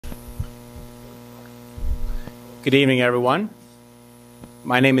Good evening, everyone.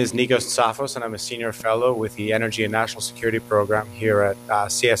 My name is Nikos Tsafos, and I'm a senior fellow with the Energy and National Security Program here at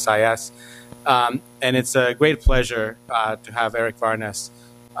CSIS. And it's a great pleasure to have Eirik Wærness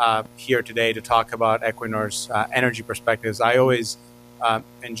here today to talk about Equinor's energy perspectives. I always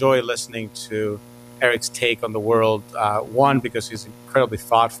enjoy listening to Eirik's take on the world, one, because he's incredibly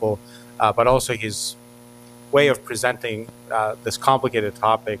thoughtful, but also his way of presenting this complicated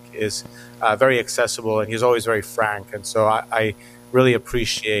topic is very accessible, and he's always very frank. And so I really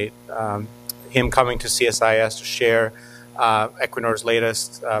appreciate him coming to CSIS to share Equinor's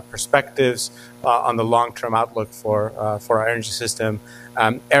latest perspectives on the long-term outlook for our energy system.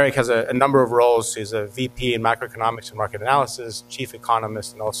 Eirik has a number of roles. He's a VP in macroeconomics and market analysis, chief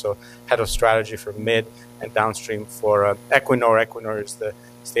economist, and also head of strategy for mid and downstream for Equinor. Equinor is the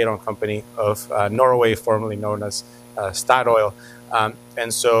state-owned company of Norway, formerly known as Statoil.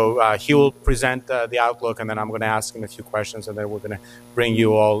 And so he will present the outlook, and then I'm going to ask him a few questions, and then we're going to bring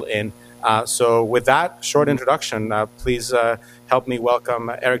you all in. So with that short introduction, please help me welcome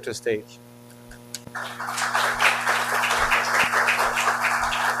Eirik to the stage.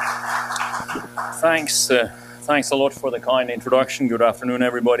 Thanks a lot for the kind introduction. Good afternoon,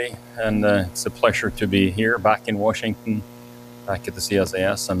 everybody. And it's a pleasure to be here back in Washington, back at the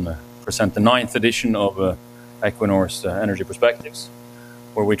CSIS, and present the 9th edition of Equinor's Energy Perspectives,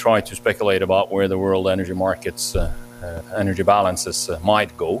 where we try to speculate about where the world energy markets, energy balances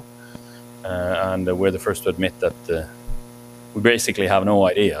might go. And we're the first to admit that we basically have no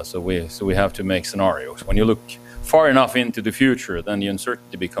idea, so we have to make scenarios. When you look far enough into the future, then the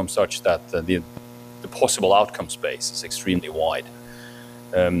uncertainty becomes such that the possible outcome space is extremely wide.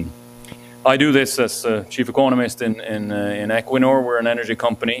 I do this as chief economist in Equinor. We're an energy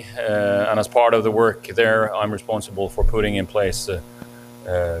company, and as part of the work there, I'm responsible for putting in place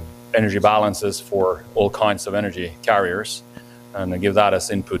energy balances for all kinds of energy carriers, and I give that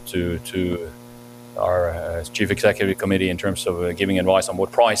as input to our chief executive committee in terms of giving advice on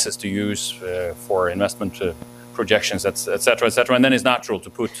what prices to use for investment projections, etc., etc. And then it's natural to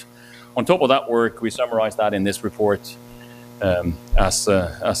put on top of that work. We summarize that in this report as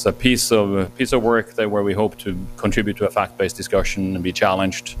a piece of work where we hope to contribute to a fact-based discussion and be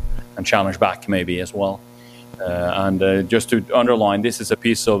challenged and challenge back maybe as well. And just to underline, this is a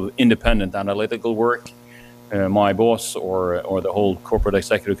piece of independent analytical work. My boss or the whole corporate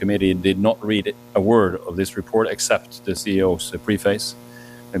executive committee did not read a word of this report except the CEO's preface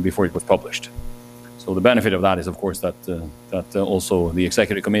before it was published. So the benefit of that is, of course, that also the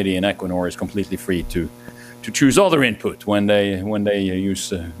executive committee in Equinor is completely free to choose other input when they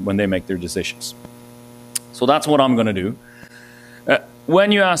make their decisions. So that's what I'm going to do.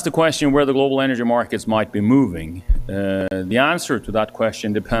 When you ask the question where the global energy markets might be moving, the answer to that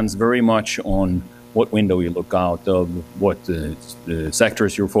question depends very much on what window you look out of, what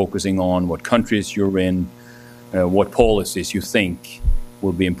sectors you're focusing on, what countries you're in, what policies you think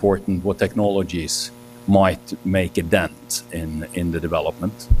will be important, what technologies might make a dent in the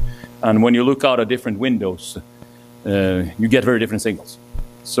development. And when you look out at different windows, you get very different signals.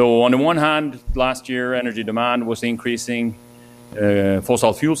 So on the one hand, last year energy demand was increasing,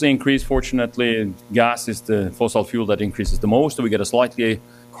 fossil fuels increased. Fortunately, gas is the fossil fuel that increases the most, so we get a slightly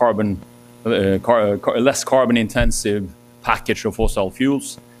less carbon-intensive package of fossil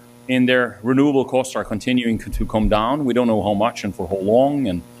fuels in there. Renewable costs are continuing to come down. We don't know how much and for how long,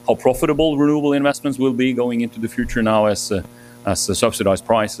 and how profitable renewable investments will be going into the future now as the subsidized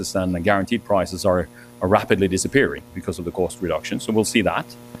prices and guaranteed prices are rapidly disappearing because of the cost reduction. So we'll see that.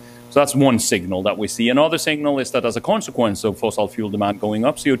 So that's one signal that we see. Another signal is that as a consequence of fossil fuel demand going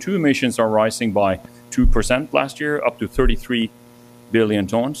up, CO2 emissions are rising by 2% last year, up to 33 billion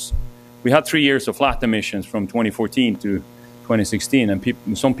tons. We had 3 years of flat emissions from 2014 to 2016,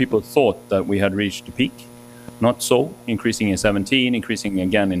 and some people thought that we had reached the peak. Not so, increasing in 2017, increasing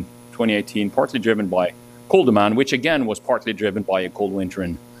again in 2018, partly driven by coal demand, which again was partly driven by a cold winter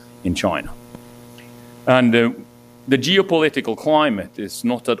in China. And the geopolitical climate is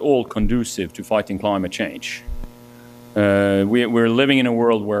not at all conducive to fighting climate change. We're living in a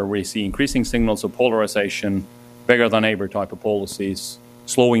world where we see increasing signals of polarization, bigger than ever type of policies,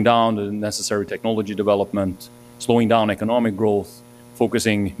 slowing down the necessary technology development, slowing down economic growth,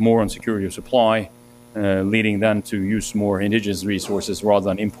 focusing more on security of supply, leading then to use more indigenous resources rather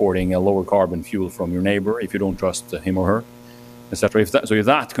than importing a lower carbon fuel from your neighbor if you don't trust him or her, etc. So if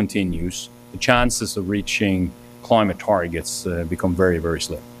that continues, the chances of reaching climate targets become very, very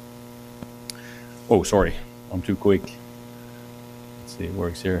slim. Oh, sorry, I'm too quick. Let's see, it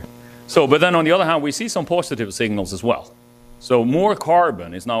works here. So, but then on the other hand, we see some positive signals as well. So more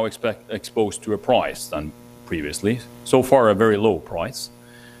carbon is now exposed to a price than previously. So far, a very low price.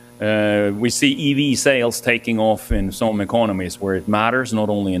 We see EV sales taking off in some economies where it matters, not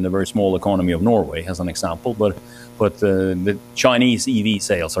only in the very small economy of Norway, as an example, but the Chinese EV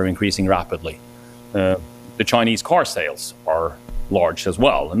sales are increasing rapidly. The Chinese car sales are large as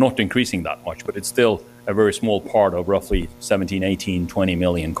well, and not increasing that much, but it's still a very small part of roughly 17, 18, 20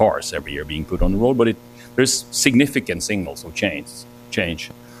 million cars every year being put on the road. But there's significant signals of change.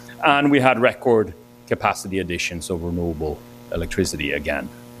 And we had record capacity additions of renewable electricity again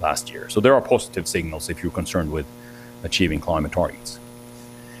last year. So there are positive signals if you're concerned with achieving climate targets.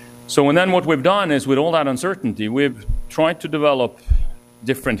 So, and then what we've done is, with all that uncertainty, we've tried to develop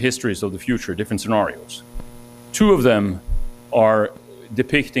different histories of the future, different scenarios. Two of them are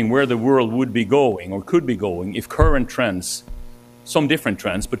depicting where the world would be going or could be going if current trends, some different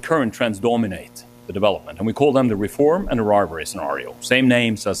trends, but current trends dominate the development. And we call them the reform and the rivalry scenario. Same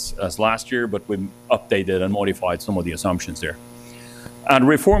names as last year, but we've updated and modified some of the assumptions there. And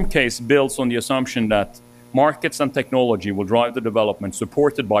reform case builds on the assumption that markets and technology will drive the development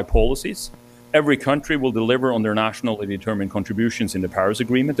supported by policies. Every country will deliver on their nationally determined contributions in the Paris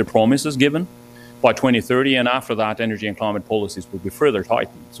Agreement, the promises given by 2030, and after that, energy and climate policies will be further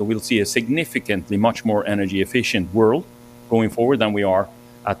tightened. So we'll see a significantly much more energy efficient world going forward than we are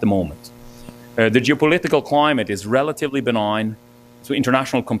at the moment. The geopolitical climate is relatively benign, so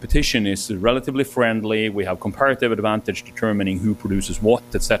international competition is relatively friendly. We have comparative advantage determining who produces what,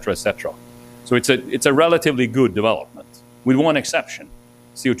 etc., etc. So it's a relatively good development, with one exception.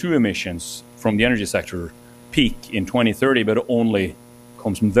 CO2 emissions from the energy sector peak in 2030, but only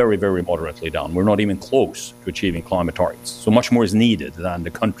comes very, very moderately down. We're not even close to achieving climate targets. So much more is needed than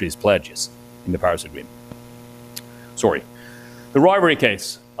the country's pledges in the Paris Agreement. Sorry. The rivalry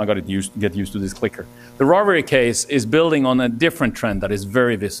case, I got to get used to this clicker. The rivalry case is building on a different trend that is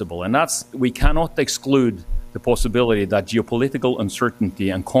very visible, and that's, we cannot exclude the possibility that geopolitical uncertainty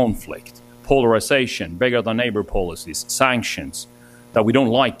and conflict, polarization, bigger than neighbor policies, sanctions, that we don't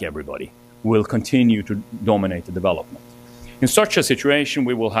like everybody, will continue to dominate the development. In such a situation,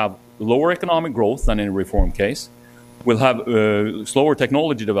 we will have lower economic growth than in a reform case. We'll have slower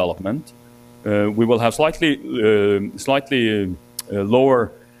technology development. We will have slightly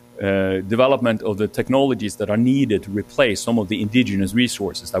lower development of the technologies that are needed to replace some of the indigenous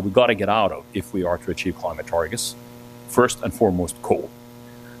resources that we've got to get out of if we are to achieve climate targets. First and foremost, coal.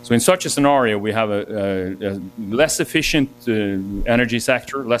 So in such a scenario, we have a less efficient energy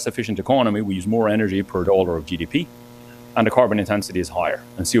sector, less efficient economy. We use more energy per dollar of GDP. And the carbon intensity is higher,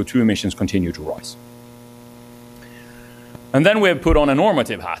 and CO2 emissions continue to rise. And then we have put on a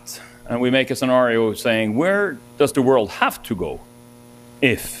normative hat, and we make a scenario saying, where does the world have to go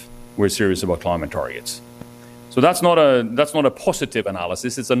if we're serious about climate targets? So that's not a positive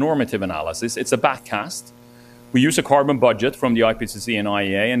analysis, it's a normative analysis, it's a backcast. We use a carbon budget from the IPCC and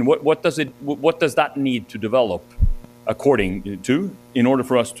IEA, and what does that need to develop according to, in order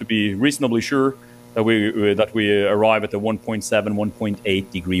for us to be reasonably sure that we arrive at the 1.7,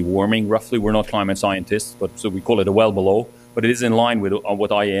 1.8 degree warming, roughly. We're not climate scientists, but so we call it a well below, but it is in line with what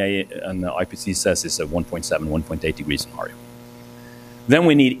IEA and IPCC says is a 1.7, 1.8 degree scenario. Then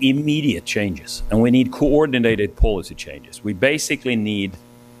we need immediate changes, and we need coordinated policy changes. We basically need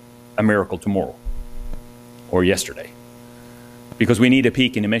a miracle tomorrow, or yesterday, because we need a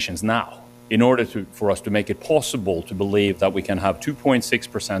peak in emissions now, in order for us to make it possible to believe that we can have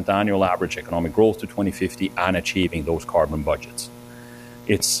 2.6% annual average economic growth to 2050 and achieving those carbon budgets.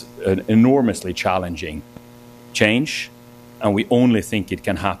 It's an enormously challenging change, and we only think it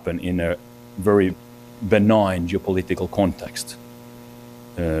can happen in a very benign geopolitical context,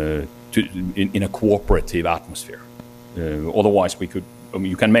 in a cooperative atmosphere. Otherwise,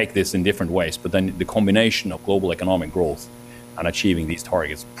 you can make this in different ways, but then the combination of global economic growth and achieving these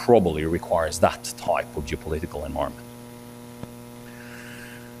targets probably requires that type of geopolitical environment.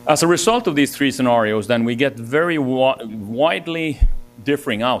 As a result of these three scenarios, then we get very widely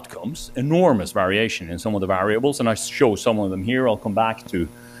differing outcomes, enormous variation in some of the variables, and I show some of them here. I'll come back to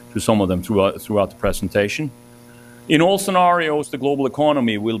some of them throughout the presentation. In all scenarios, the global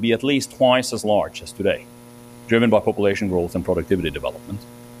economy will be at least twice as large as today, driven by population growth and productivity development.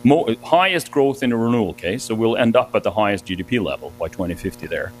 Highest growth in the renewal case, so we'll end up at the highest GDP level by 2050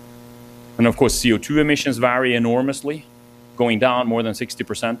 there. And of course, CO2 emissions vary enormously, going down more than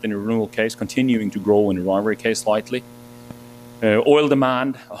 60% in the renewal case, continuing to grow in the rivalry case slightly. Oil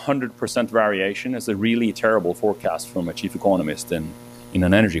demand, 100% variation, is a really terrible forecast from a chief economist in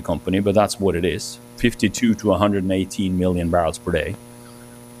an energy company, but that's what it is, 52 to 118 million barrels per day.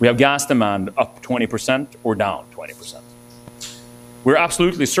 We have gas demand up 20% or down 20%. We're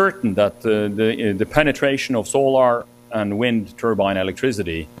absolutely certain that the penetration of solar and wind turbine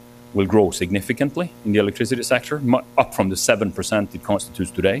electricity will grow significantly in the electricity sector, up from the 7% it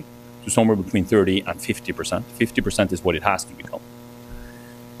constitutes today to somewhere between 30 and 50%. 50% is what it has to become.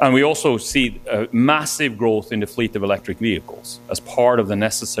 And we also see massive growth in the fleet of electric vehicles as part of the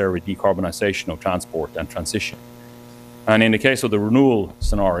necessary decarbonization of transport and transition. And in the case of the Renewal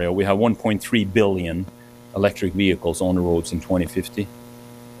scenario, we have 1.3 billion electric vehicles on the roads in 2050.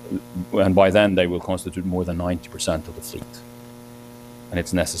 And by then, they will constitute more than 90% of the fleet. And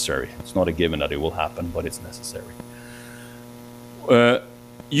it's necessary. It's not a given that it will happen, but it's necessary.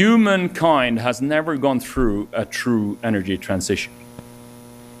 Humankind has never gone through a true energy transition.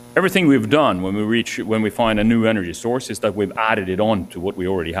 Everything we've done when we find a new energy source is that we've added it on to what we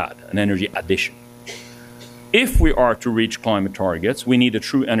already had, an energy addition. If we are to reach climate targets, we need a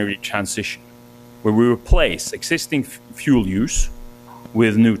true energy transition, where we replace existing fuel use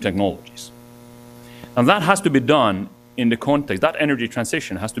with new technologies. And that has to be done in the context, that energy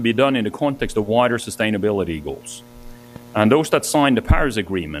transition has to be done in the context of wider sustainability goals. And those that signed the Paris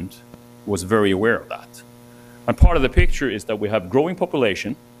Agreement was very aware of that. And part of the picture is that we have growing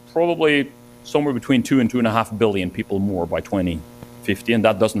population, probably somewhere between 2 and 2.5 billion people more by 2050, and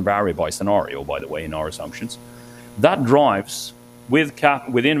that doesn't vary by scenario, by the way, in our assumptions. That drives, with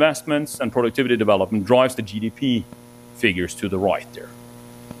investments and productivity development, drives the GDP figures to the right there.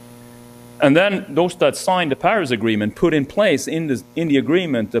 And then those that signed the Paris Agreement put in place in the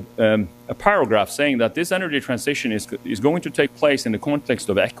agreement a paragraph saying that this energy transition is going to take place in the context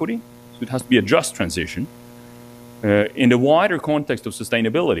of equity, so it has to be a just transition, in the wider context of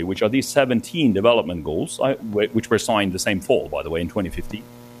sustainability, which are these 17 development goals, which were signed the same fall, by the way, in 2015.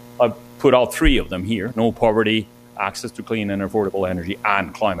 I've put out 3 of them here: no poverty, access to clean and affordable energy,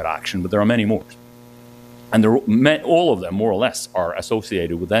 and climate action, but there are many more. And all of them, more or less, are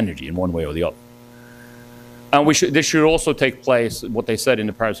associated with energy in one way or the other. And this should also take place, what they said in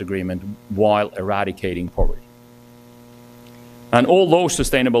the Paris Agreement, while eradicating poverty. And all those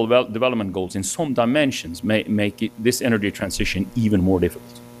sustainable development goals in some dimensions make this energy transition even more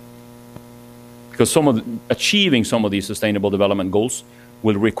difficult. Because achieving some of these sustainable development goals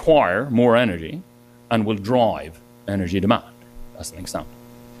will require more energy and will drive energy demand, as an example.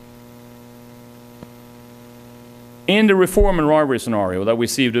 In the reform and rivalry scenario that we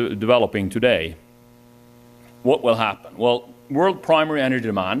see developing today, what will happen? Well, world primary energy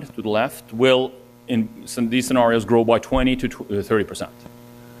demand, to the left, will, in these scenarios, grow by 20 to 30%.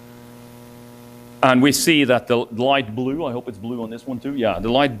 And we see that the light blue, I hope it's blue on this one too, yeah,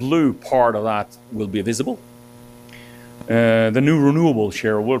 the light blue part of that will be visible. The new renewable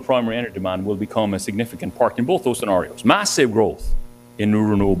share of world primary energy demand will become a significant part in both those scenarios. Massive growth in new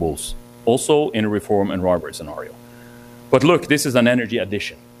renewables, also in a reform and rivalry scenario. But look, this is an energy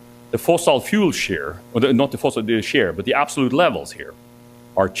addition. The fossil fuel share, or not the fossil fuel share, but the absolute levels here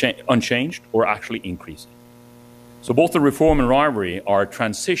are unchanged or actually increasing. So both the reform and rivalry are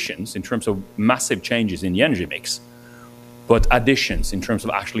transitions in terms of massive changes in the energy mix, but additions in terms of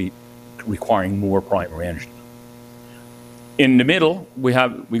actually requiring more primary energy. In the middle, we're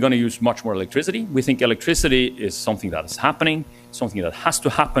going to use much more electricity. We think electricity is something that is happening, something that has to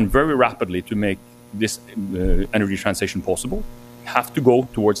happen very rapidly to make this energy transition possible. We have to go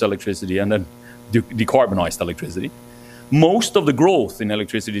towards electricity and then decarbonized electricity. Most of the growth in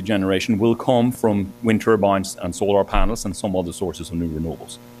electricity generation will come from wind turbines and solar panels and some other sources of new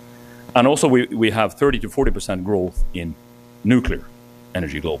renewables. And also we have 30 to 40% growth in nuclear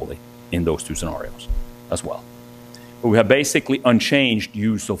energy globally in those 2 scenarios as well. But we have basically unchanged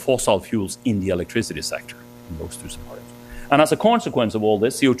use of fossil fuels in the electricity sector in those 2 scenarios. And as a consequence of all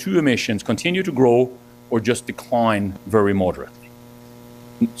this, CO2 emissions continue to grow or just decline very moderately.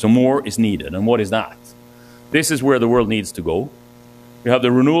 So more is needed. And what is that? This is where the world needs to go. We have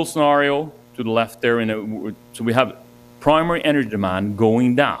the Renewal scenario to the left there. So we have primary energy demand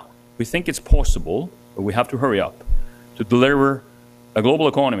going down. We think it's possible, but we have to hurry up, to deliver a global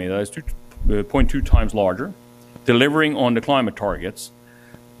economy that is 2.2 times larger, delivering on the climate targets.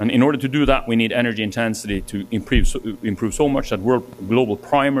 And in order to do that, we need energy intensity to improve so much that global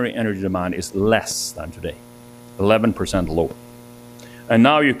primary energy demand is less than today, 11% lower. And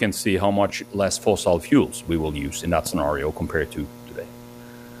now you can see how much less fossil fuels we will use in that scenario compared to today.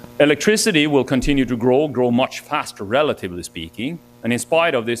 Electricity will continue to grow much faster, relatively speaking. And in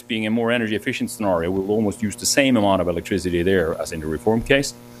spite of this being a more energy efficient scenario, we will almost use the same amount of electricity there as in the reform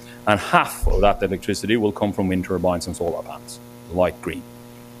case. And half of that electricity will come from wind turbines and solar panels, the light green.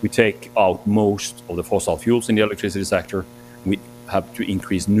 We take out most of the fossil fuels in the electricity sector. We have to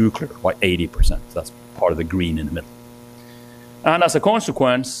increase nuclear by 80%. That's part of the green in the middle. And as a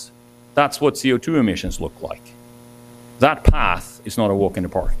consequence, that's what CO2 emissions look like. That path is not a walk in the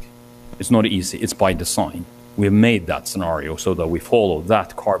park. It's not easy. It's by design. We have made that scenario so that we follow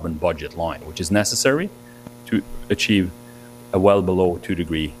that carbon budget line, which is necessary to achieve a well below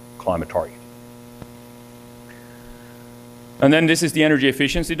 2-degree climate target. And then this is the energy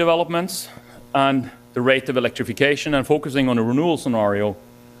efficiency developments and the rate of electrification, and focusing on the renewal scenario.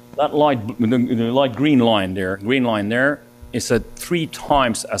 That the light green line there is a 3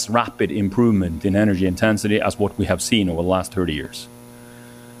 times as rapid improvement in energy intensity as what we have seen over the last 30 years.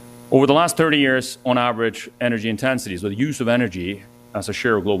 Over the last 30 years, on average, energy intensity, so the use of energy as a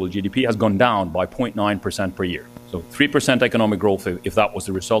share of global GDP, has gone down by 0.9% per year. So 3% economic growth, if that was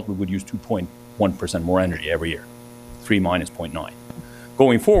the result, we would use 2.1% more energy every year. 3 minus 0.9.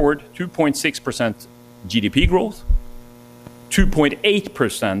 Going forward, 2.6% GDP growth,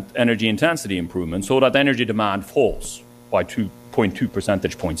 2.8% energy intensity improvement, so that energy demand falls by 2.2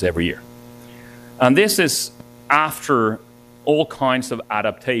 percentage points every year. And this is after all kinds of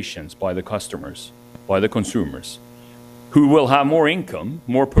adaptations by the customers, by the consumers, who will have more income,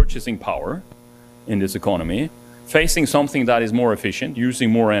 more purchasing power in this economy, facing something that is more efficient, using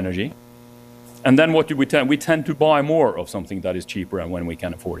more energy. And then what do we tend? We tend to buy more of something that is cheaper and when we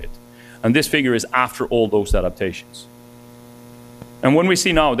can afford it. And this figure is after all those adaptations. And when we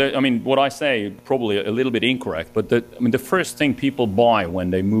see now, what I say probably a little bit incorrect, but the first thing people buy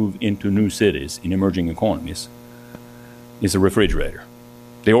when they move into new cities in emerging economies is a refrigerator.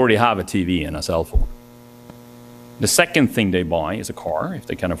 They already have a TV and a cell phone. The second thing they buy is a car, if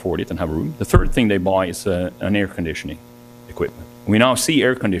they can afford it and have room. The third thing they buy is an air conditioning equipment. We now see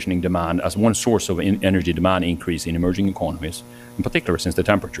air conditioning demand as one source of energy demand increase in emerging economies, in particular since the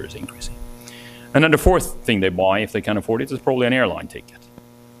temperature is increasing. And then the fourth thing they buy, if they can afford it, is probably an airline ticket.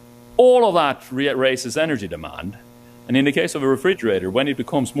 All of that raises energy demand. And in the case of a refrigerator, when it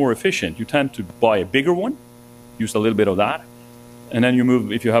becomes more efficient, you tend to buy a bigger one, use a little bit of that, and then you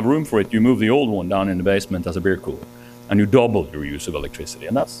move, if you have room for it, you move the old one down in the basement as a beer cooler, and you double your use of electricity.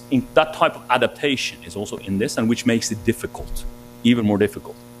 And that type of adaptation is also in this, and which makes it difficult, even more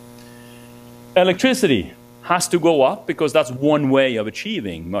difficult. Electricity has to go up because that's one way of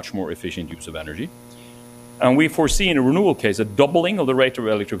achieving much more efficient use of energy. And we foresee in a renewal case a doubling of the rate of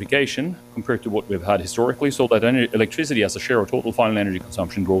electrification compared to what we've had historically, so that electricity as a share of total final energy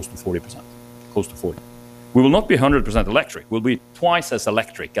consumption grows to 40%, close to 40%. We will not be 100% electric. We'll be twice as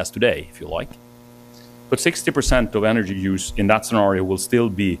electric as today, if you like. But 60% of energy use in that scenario will still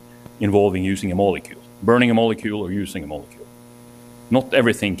be involving using a molecule, burning a molecule or using a molecule. Not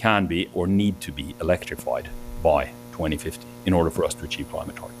everything can be or need to be electrified by 2050 in order for us to achieve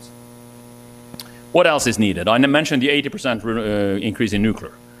climate targets. What else is needed? I mentioned the 80% increase in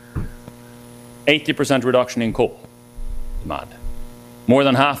nuclear. 80% reduction in coal demand. More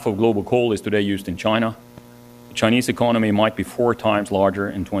than half of global coal is today used in China. The Chinese economy might be 4 times larger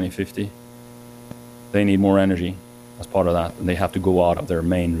in 2050. They need more energy as part of that, and they have to go out of their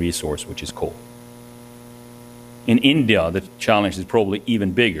main resource, which is coal. In India, the challenge is probably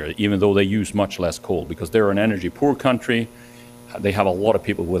even bigger, even though they use much less coal, because they're an energy-poor country. They have a lot of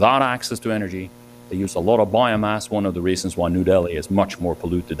people without access to energy. They use a lot of biomass, one of the reasons why New Delhi is much more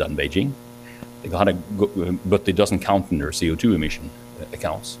polluted than Beijing. But it doesn't count in their CO2 emission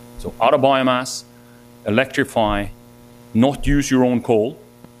accounts. So out of biomass, electrify, not use your own coal,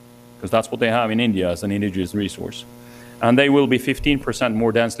 because that's what they have in India as an indigenous resource. And they will be 15%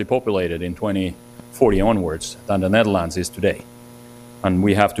 more densely populated in 2040 onwards than the Netherlands is today. And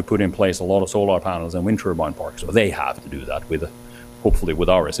we have to put in place a lot of solar panels and wind turbine parks, so they have to do that, hopefully with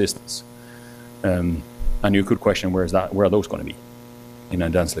our assistance. And you could question where are those going to be in a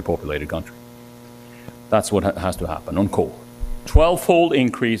densely populated country? That's what has to happen on coal. 12-fold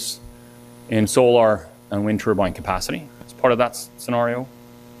increase in solar and wind turbine capacity as part of that scenario,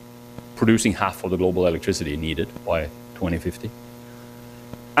 producing half of the global electricity needed by 2050.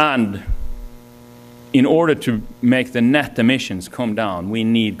 And in order to make the net emissions come down, we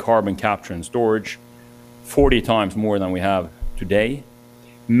need carbon capture and storage 40 times more than we have today,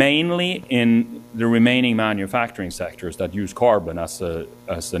 mainly in the remaining manufacturing sectors that use carbon as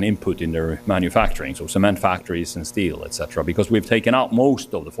an input in their manufacturing, so cement factories and steel, etc. Because we've taken out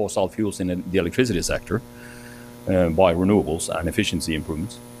most of the fossil fuels in the electricity sector by renewables and efficiency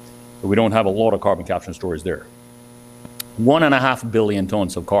improvements. So we don't have a lot of carbon capture and storage there. 1.5 billion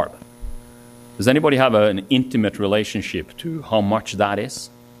tons of carbon. Does anybody have an intimate relationship to how much that is?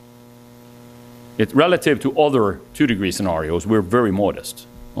 Relative to other 2-degree scenarios, we're very modest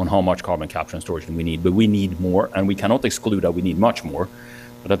on how much carbon capture and storage we need, but we need more, and we cannot exclude that we need much more,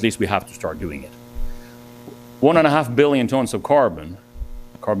 but at least we have to start doing it. 1.5 billion tons of carbon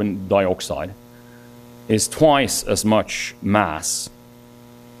dioxide, is twice as much mass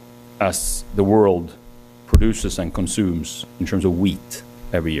as the world produces and consumes in terms of wheat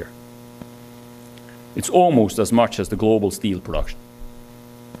every year. It's almost as much as the global steel production.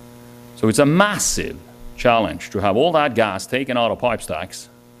 So it's a massive challenge to have all that gas taken out of pipe stacks,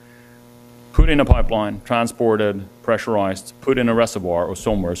 put in a pipeline, transported, pressurized, put in a reservoir or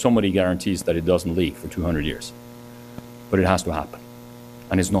somewhere. Somebody guarantees that it doesn't leak for 200 years. But it has to happen.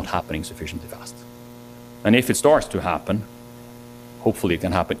 And it's not happening sufficiently fast. And if it starts to happen, hopefully it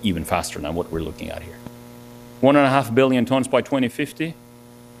can happen even faster than what we're looking at here. 1.5 billion tons by 2050.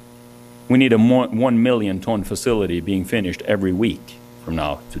 We need a 1 million ton facility being finished every week from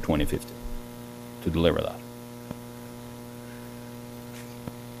now to 2050 to deliver that.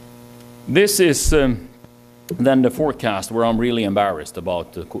 This is then the forecast where I'm really embarrassed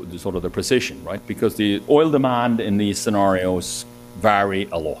about sort of the precision, right? Because the oil demand in these scenarios vary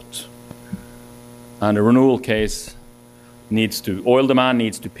a lot. And the renewal case oil demand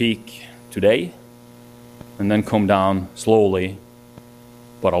needs to peak today and then come down slowly,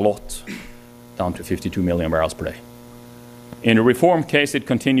 but a lot, down to 52 million barrels per day. In the reform case, it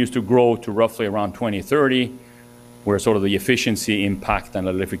continues to grow to roughly around 2030, where sort of the efficiency impact and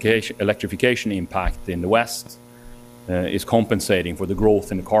electrification impact in the West is compensating for the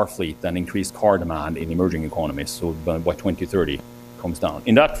growth in the car fleet and increased car demand in emerging economies. So by 2030, it comes down.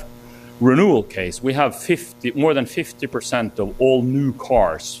 In that renewal case, we have more than 50% of all new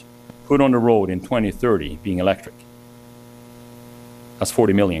cars put on the road in 2030 being electric. That's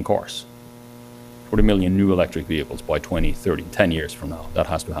 40 million cars. 40 million new electric vehicles by 2030, 10 years from now. That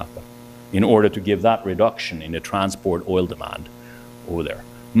has to happen in order to give that reduction in the transport oil demand over there.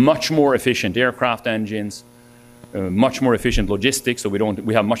 Much more efficient aircraft engines, much more efficient logistics, so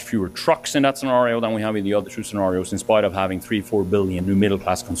we have much fewer trucks in that scenario than we have in the other two scenarios, in spite of having 3-4 billion new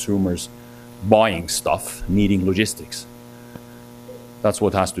middle-class consumers buying stuff, needing logistics. That's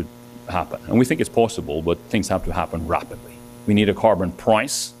what has to happen. And we think it's possible, but things have to happen rapidly. We need a carbon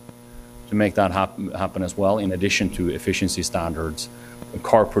price to make that happen as well, in addition to efficiency standards,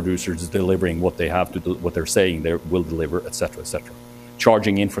 car producers delivering what they have to do, what they're saying they will deliver, etc., etc.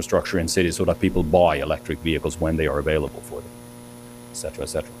 Charging infrastructure in cities so that people buy electric vehicles when they are available for them, etc.,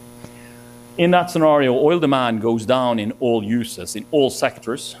 etc. In that scenario, oil demand goes down in all uses, in all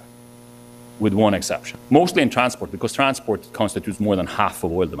sectors, with one exception. Mostly in transport, because transport constitutes more than half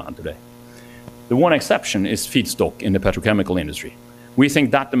of oil demand today. The one exception is feedstock in the petrochemical industry. We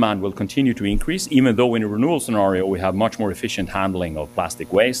think that demand will continue to increase, even though in a renewal scenario we have much more efficient handling of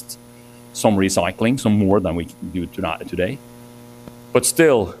plastic waste, some recycling, some more than we do today. But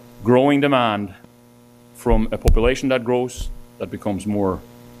still, growing demand from a population that grows, that becomes more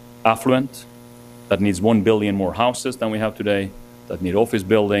affluent, that needs 1 billion more houses than we have today, that need office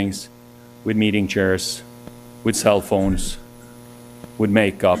buildings, with meeting chairs, with cell phones, with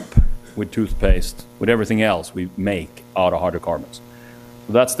makeup, with toothpaste, with everything else we make out of hydrocarbons.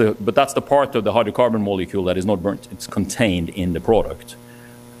 But that's the part of the hydrocarbon molecule that is not burnt. It's contained in the product.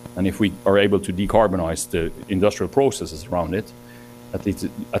 And if we are able to decarbonize the industrial processes around it, at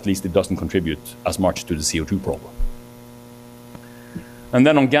least it doesn't contribute as much to the CO2 problem. And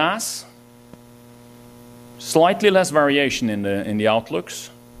then on gas, slightly less variation in the outlooks.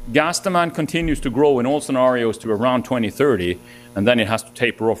 Gas demand continues to grow in all scenarios to around 2030, and then it has to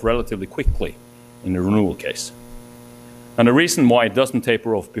taper off relatively quickly in the renewal case. And the reason why it doesn't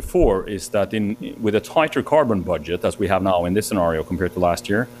taper off before is that with a tighter carbon budget, as we have now in this scenario compared to last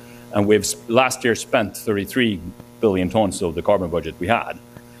year, and we've last year spent 33 billion tons of the carbon budget we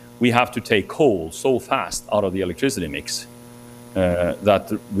have to take coal so fast out of the electricity mix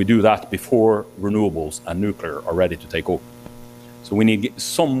that we do that before renewables and nuclear are ready to take over. So we need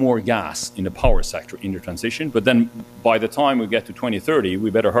some more gas in the power sector in the transition, but then by the time we get to 2030, we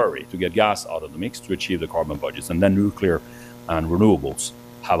better hurry to get gas out of the mix to achieve the carbon budgets, and then nuclear and renewables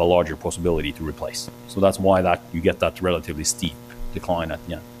have a larger possibility to replace. So that's why you get that relatively steep decline at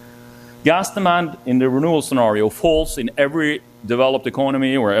the end. Gas demand in the renewal scenario falls in every developed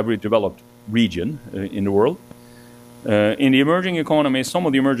economy or every developed region in the world. In the emerging economies, some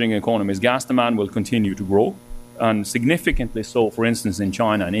of the emerging economies, gas demand will continue to grow, and significantly so, for instance, in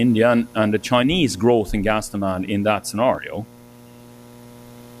China and India. And the Chinese growth in gas demand in that scenario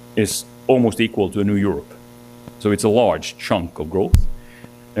is almost equal to a new Europe. So it's a large chunk of growth.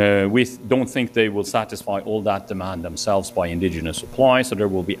 We don't think they will satisfy all that demand themselves by indigenous supply, so there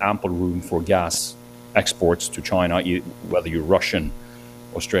will be ample room for gas exports to China, whether you're Russian,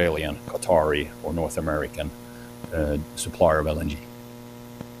 Australian, Qatari, or North American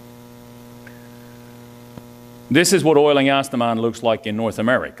This is what oil and gas demand looks like in North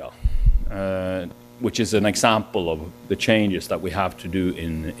America, which is an example of the changes that we have to do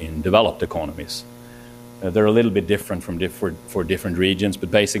in developed economies. They're a little bit different for different regions, but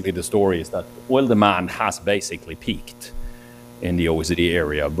basically the story is that oil demand has basically peaked in the OECD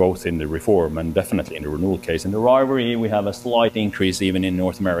area, both in the reform and definitely in the renewal case. In the Rivalry, we have a slight increase even in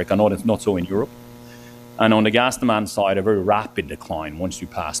North America, not so in Europe. And on the gas demand side, a very rapid decline once you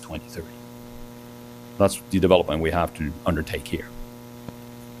pass 2030. That's the development we have to undertake here.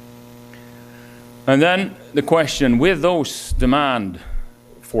 And then the question, with those demand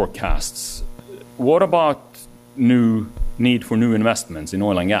forecasts, what about need for new investments in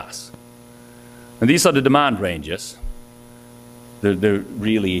oil and gas? And these are the demand ranges. They're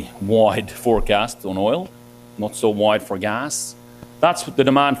really wide forecasts on oil, not so wide for gas. That's the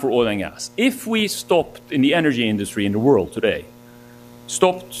demand for oil and gas. If we stopped in the energy industry in the world today,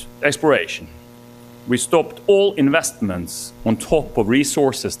 stopped exploration, we stopped all investments on top of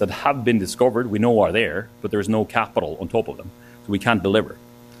resources that have been discovered, we know are there, but there's no capital on top of them, so we can't deliver.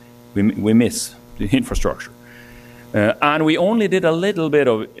 We miss the infrastructure. And we only did a little bit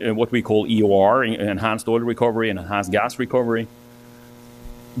of what we call EOR, enhanced oil recovery and enhanced gas recovery.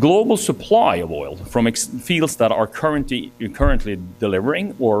 Global supply of oil from fields that are currently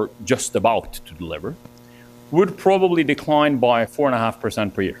delivering or just about to deliver would probably decline by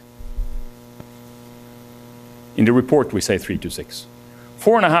 4.5% per year. In the report, we say 3 to 6.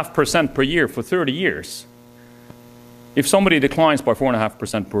 4.5% per year for 30 years. If somebody declines by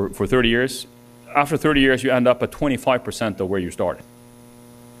 4.5% for 30 years, after 30 years, you end up at 25% of where you started.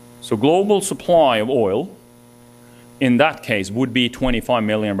 So global supply of oil, in that case, would be 25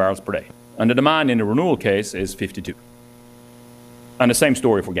 million barrels per day. And the demand in the renewal case is 52. And the same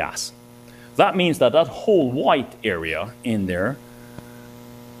story for gas. That means that that whole white area in there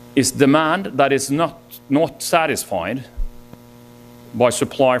is demand that is not satisfied by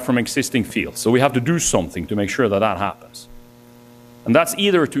supply from existing fields. So we have to do something to make sure that that happens. And that's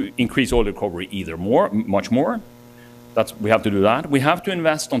either to increase oil recovery much more. We have to do that. We have to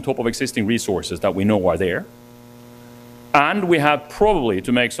invest on top of existing resources that we know are there. And we have probably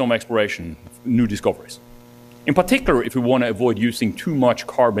to make some exploration, new discoveries. In particular, if we want to avoid using too much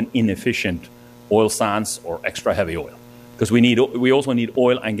carbon inefficient oil sands or extra heavy oil. Because we also need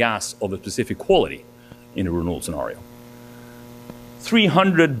oil and gas of a specific quality in a renewal scenario.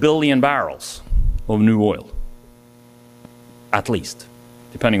 300 billion barrels of new oil, at least,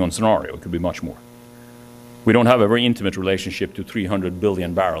 depending on scenario. It could be much more. We don't have a very intimate relationship to 300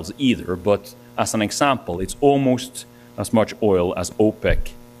 billion barrels either, but as an example, it's almost as much oil as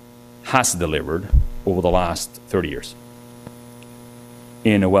OPEC has delivered over the last 30 years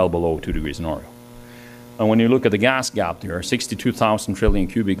in a well below 2 degree scenario. And when you look at the gas gap there, 62,000 trillion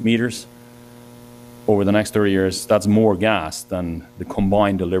cubic meters over the next 30 years, that's more gas than the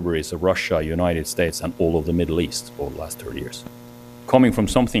combined deliveries of Russia, United States, and all of the Middle East over the last 30 years. Coming from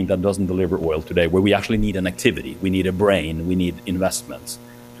something that doesn't deliver oil today, where we actually need an activity, we need a brain, we need investments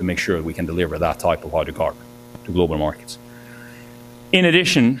to make sure we can deliver that type of hydrocarbon to global markets. In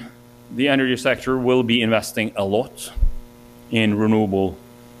addition, the energy sector will be investing a lot in renewable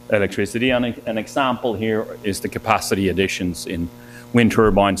electricity. And an example here is the capacity additions in wind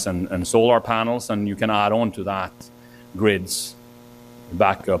turbines and solar panels. And you can add on to that grids,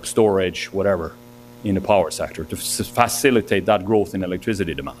 backup, storage, whatever, in the power sector to facilitate that growth in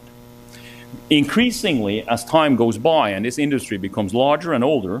electricity demand. Increasingly, as time goes by and this industry becomes larger and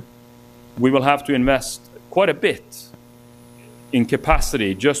older, we will have to invest quite a bit in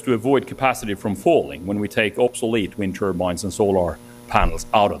capacity just to avoid capacity from falling when we take obsolete wind turbines and solar panels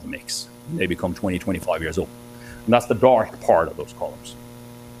out of the mix. They become 20, 25 years old. And that's the dark part of those columns.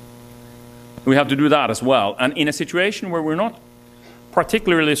 We have to do that as well. And in a situation where we're not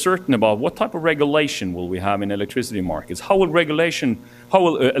particularly certain about what type of regulation will we have in electricity markets, how will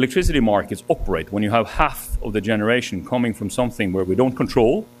electricity markets operate when you have half of the generation coming from something where we don't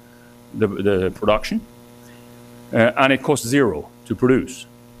control the production, and it costs zero to produce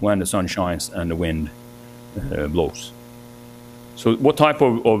when the sun shines and the wind blows. So what type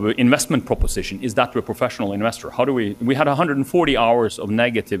of investment proposition is that to a professional investor? We had 140 hours of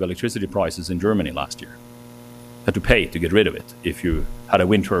negative electricity prices in Germany last year. Had to pay to get rid of it if you had a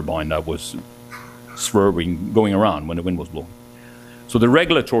wind turbine that was swerving, going around when the wind was blowing. So the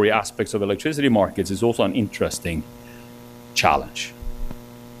regulatory aspects of electricity markets is also an interesting challenge.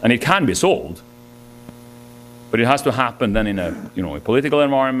 And it can be solved, but it has to happen then in a political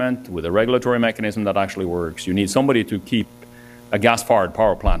environment with a regulatory mechanism that actually works. You need somebody to keep a gas-fired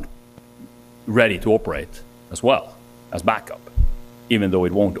power plant ready to operate as well as backup even though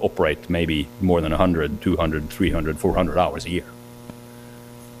it won't operate maybe more than 100, 200, 300, 400 hours a year.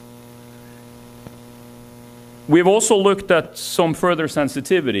 We've also looked at some further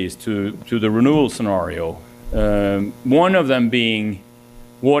sensitivities to the renewal scenario. One of them being,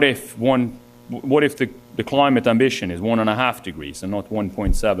 what if the climate ambition is 1.5 degrees and not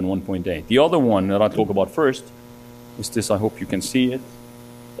 1.7, 1.8? The other one that I'll talk about first is this. I hope you can see it.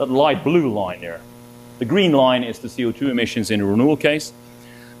 That light blue line there. The green line is the CO2 emissions in the renewal case.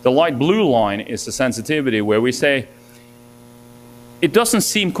 The light blue line is the sensitivity where we say it doesn't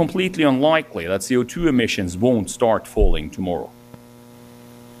seem completely unlikely that CO2 emissions won't start falling tomorrow.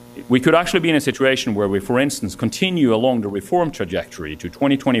 We could actually be in a situation where we, for instance, continue along the reform trajectory to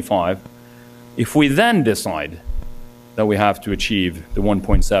 2025. If we then decide that we have to achieve the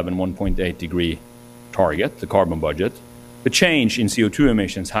 1.7, 1.8 degree target, the carbon budget, the change in CO2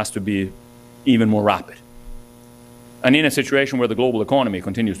 emissions has to be even more rapid. And in a situation where the global economy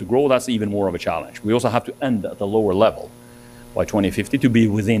continues to grow, that's even more of a challenge. We also have to end at a lower level by 2050 to be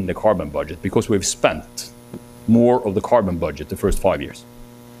within the carbon budget, because we've spent more of the carbon budget the first 5 years.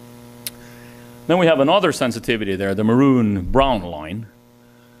 Then we have another sensitivity there, the maroon brown line.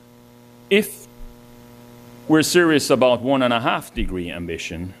 If we're serious about 1.5 degree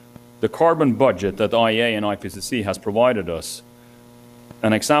ambition, the carbon budget that IEA and IPCC has provided us,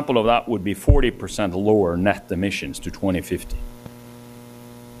 an example of that would be 40% lower net emissions to 2050.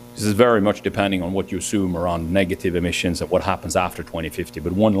 This is very much depending on what you assume around negative emissions and what happens after 2050,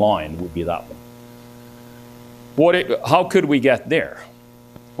 but one line would be that one. How could we get there?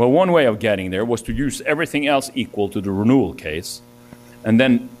 Well, one way of getting there was to use everything else equal to the renewal case and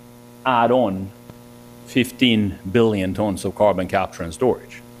then add on 15 billion tons of carbon capture and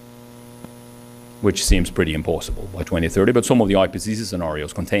storage, which seems pretty impossible by 2030, but some of the IPCC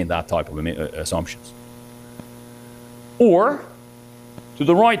scenarios contain that type of assumptions. Or, to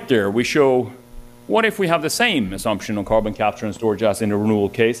the right there, we show, what if we have the same assumption on carbon capture and storage as in the renewal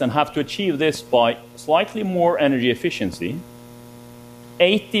case and have to achieve this by slightly more energy efficiency,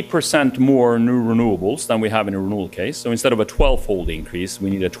 80% more new renewables than we have in a renewal case. So instead of a 12-fold increase,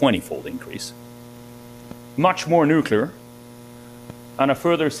 we need a 20-fold increase. Much more nuclear, and a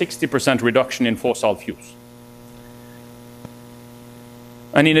further 60% reduction in fossil fuels.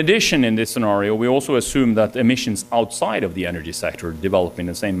 And in addition, in this scenario, we also assume that emissions outside of the energy sector develop in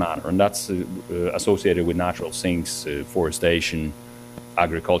the same manner, and that's associated with natural sinks, forestation,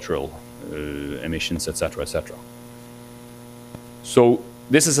 agricultural emissions, etc., etc. So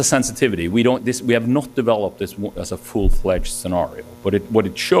this is a sensitivity. We have not developed this as a full-fledged scenario, but what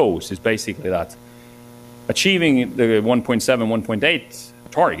it shows is basically that achieving the 1.7, 1.8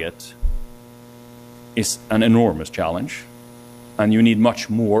 target is an enormous challenge, and you need much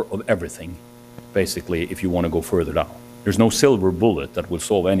more of everything, basically, if you want to go further down. There's no silver bullet that will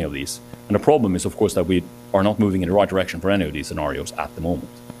solve any of these. And the problem is, of course, that we are not moving in the right direction for any of these scenarios at the moment.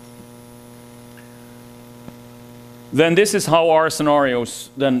 Then this is how our scenarios,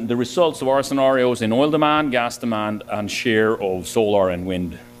 then the results of our scenarios in oil demand, gas demand, and share of solar and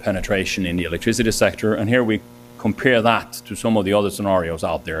wind penetration in the electricity sector. And here we compare that to some of the other scenarios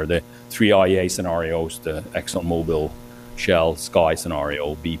out there, the 3 IEA scenarios, the ExxonMobil, Shell, Sky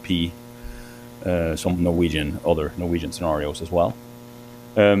scenario, BP, some other Norwegian scenarios as well.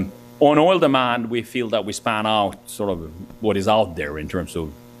 On oil demand, we feel that we span out sort of what is out there in terms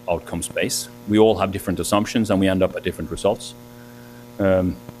of outcome space. We all have different assumptions and we end up at different results.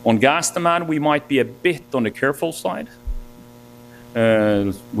 On gas demand, we might be a bit on the careful side,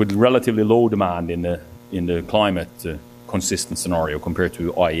 with relatively low demand in the climate consistent scenario compared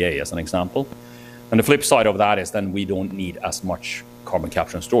to IEA as an example. And the flip side of that is then we don't need as much carbon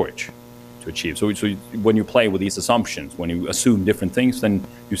capture and storage to achieve. So when you play with these assumptions, when you assume different things, then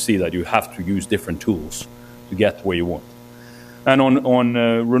you see that you have to use different tools to get where you want. And on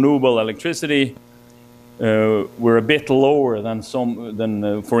renewable electricity, we're a bit lower than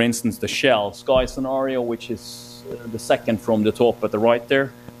for instance, the Shell Sky scenario, which is the second from the top at the right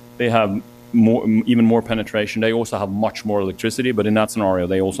there. They have even more penetration. They also have much more electricity, but in that scenario,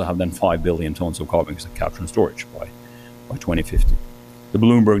 they also have then 5 billion tons of carbon capture and storage by 2050. The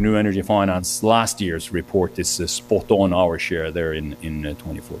Bloomberg New Energy Finance last year's report is spot on our share there in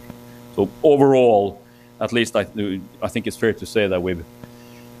 2040. So overall, at least I think it's fair to say that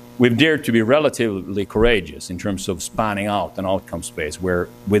we've dared to be relatively courageous in terms of spanning out an outcome space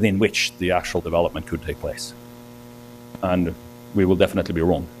within which the actual development could take place. And we will definitely be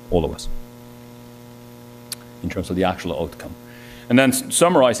wrong, all of us, in terms of the actual outcome. And then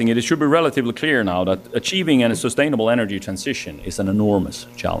summarizing it, it should be relatively clear now that achieving a sustainable energy transition is an enormous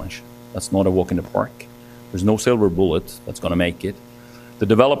challenge. That's not a walk in the park. There's no silver bullet that's going to make it. The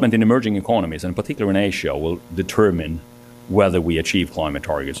development in emerging economies, and particularly in Asia, will determine whether we achieve climate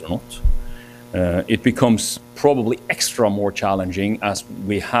targets or not. It becomes probably extra more challenging as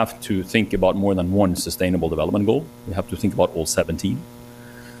we have to think about more than one sustainable development goal. We have to think about all 17.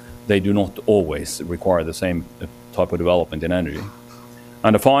 They do not always require the same type of development in energy.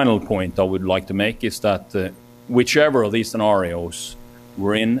 And the final point I would like to make is that whichever of these scenarios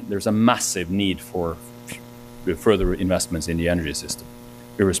we're in, there's a massive need for further investments in the energy system,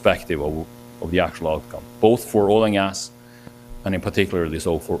 irrespective of the actual outcome, both for oil and gas, and in particular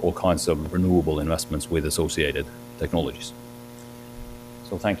so for all kinds of renewable investments with associated technologies.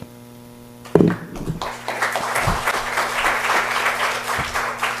 So thank you.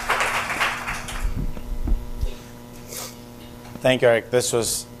 Thank you, Eirik. This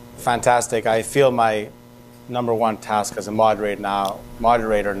was fantastic. I feel my number one task as a moderator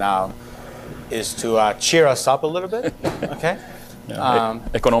now is to cheer us up a little bit. Okay. Yeah,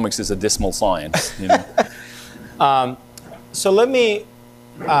 economics is a dismal science. You know? So let me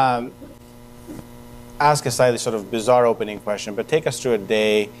ask a slightly sort of bizarre opening question, but take us through a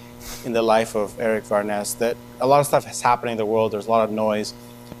day in the life of Eirik Wærness. That a lot of stuff is happening in the world. There's a lot of noise.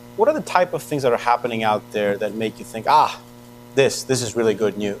 What are the type of things that are happening out there that make you think, this is really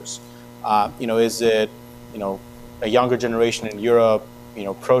good news? Is it, a younger generation in Europe,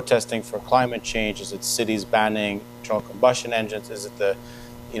 protesting for climate change? Is it cities banning internal combustion engines? Is it the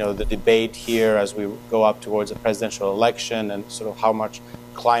debate here as we go up towards a presidential election and sort of how much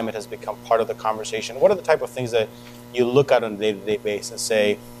climate has become part of the conversation? What are the type of things that you look at on a day-to-day basis and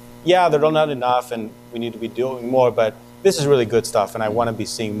say, yeah, they're not enough and we need to be doing more, but this is really good stuff and I want to be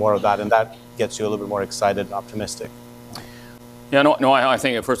seeing more of that, and that gets you a little bit more excited and optimistic? Yeah, I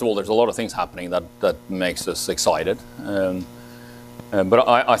think, first of all, there's a lot of things happening that makes us excited. But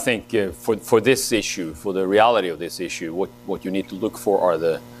I think for this issue, for the reality of this issue, what you need to look for are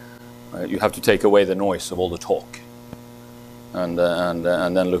you have to take away the noise of all the talk, and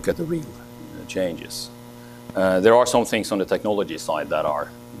then look at the real changes. There are some things on the technology side that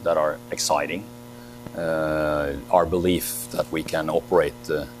are exciting. Our belief that we can operate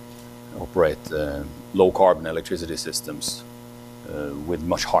low carbon electricity systems with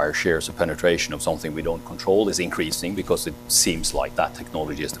much higher shares of penetration of something we don't control is increasing, because it seems like that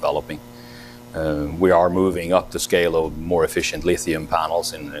technology is developing. We are moving up the scale of more efficient lithium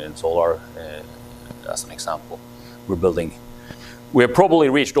panels in solar, as an example. We have probably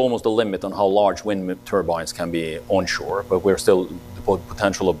reached almost a limit on how large wind turbines can be onshore, but we're still the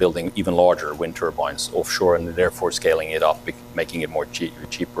potential of building even larger wind turbines offshore, and therefore scaling it up, making it more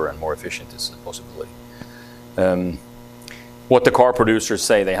cheaper and more efficient is a possibility. What the car producers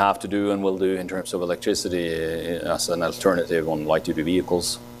say they have to do and will do in terms of electricity as an alternative on light-duty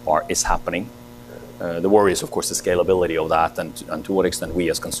vehicles is happening. The worry is, of course, the scalability of that, and to what extent we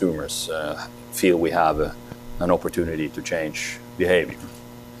as consumers feel we have an opportunity to change behavior.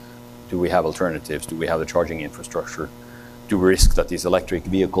 Do we have alternatives? Do we have the charging infrastructure? Do we risk that these electric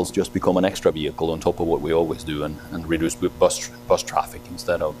vehicles just become an extra vehicle on top of what we always do and reduce bus traffic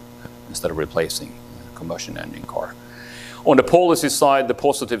instead of replacing a combustion engine car? On the policy side, the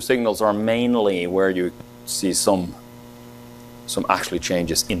positive signals are mainly where you see some actually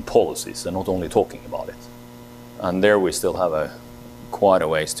changes in policies and not only talking about it. And there we still have quite a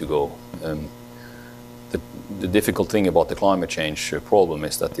ways to go. The difficult thing about the climate change problem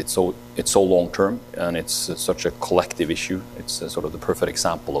is that it's so long term, and it's such a collective issue. It's sort of the perfect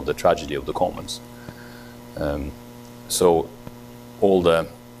example of the tragedy of the commons. So all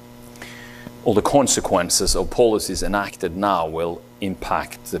the consequences of policies enacted now will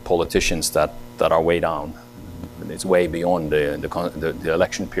impact the politicians that are way down. It's way beyond the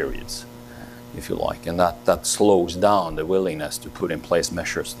election periods, if you like, and that slows down the willingness to put in place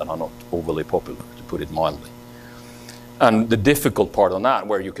measures that are not overly popular, to put it mildly. And the difficult part on that,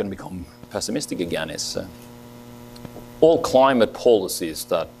 where you can become pessimistic again, is all climate policies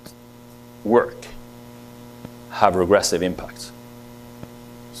that work have regressive impacts.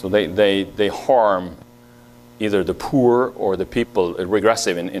 So they harm either the poor or the people,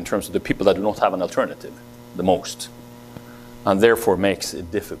 regressive in terms of the people that do not have an alternative the most, and therefore makes it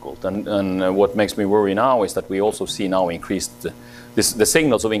difficult. And what makes me worry now is that we also see now the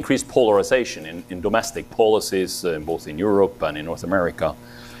signals of increased polarization in domestic policies, both in Europe and in North America,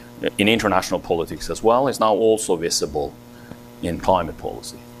 in international politics as well, is now also visible in climate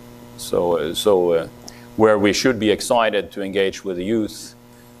policy. So where we should be excited to engage with the youth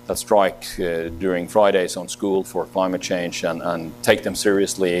that strike during Fridays on school for climate change and take them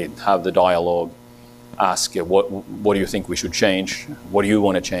seriously, have the dialogue, ask what do you think we should change, what do you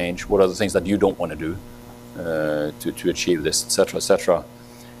want to change, what are the things that you don't want to do, to achieve this, etc., etc.,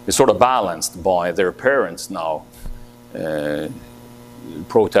 is sort of balanced by their parents now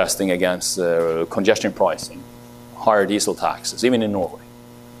protesting against congestion pricing, higher diesel taxes, even in Norway.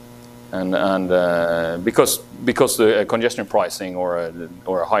 And because the congestion pricing or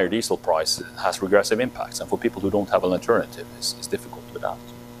a higher diesel price has regressive impacts, and for people who don't have an alternative, it's difficult to adapt.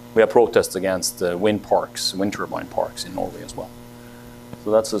 We have protests against wind turbine parks in Norway as well.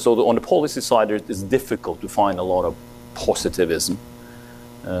 So on the policy side, it's difficult to find a lot of positivism,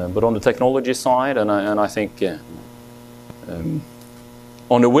 but on the technology side, and I think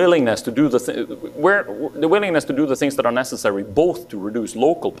on the willingness to do the willingness to do the things that are necessary, both to reduce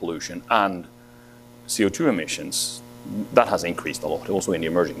local pollution and CO2 emissions, that has increased a lot. Also in the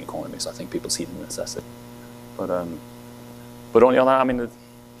emerging economies, I think people see the necessity. But on the other hand, I mean,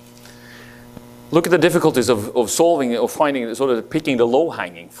 look at the difficulties of solving, of finding, sort of picking the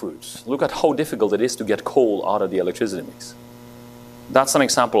low-hanging fruits. Look at how difficult it is to get coal out of the electricity mix. That's an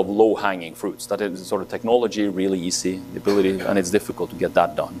example of low-hanging fruits. That is sort of technology, really easy, the ability, and it's difficult to get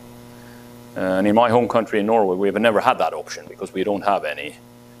that done. And in my home country, in Norway, we've never had that option because we don't have any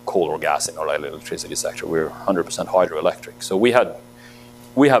coal or gas in our electricity sector. We're 100% hydroelectric. So we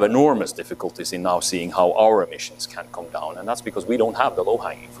have enormous difficulties in now seeing how our emissions can come down, and that's because we don't have the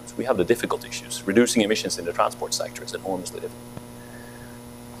low-hanging fruits. We have the difficult issues. Reducing emissions in the transport sector is enormously difficult.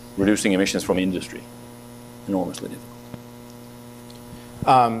 Reducing emissions from industry, enormously difficult.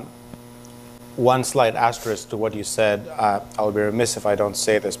 One slight asterisk to what you said, I'll be remiss if I don't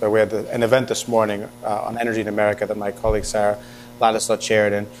say this, but we had an event this morning on Energy in America that my colleague Sarah Ladislaw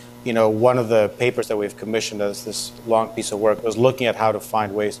chaired, and one of the papers that we've commissioned as this long piece of work was looking at how to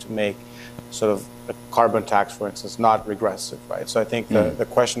find ways to make sort of a carbon tax, for instance, not regressive, right? So I think the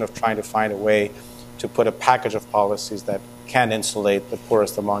question of trying to find a way to put a package of policies that can insulate the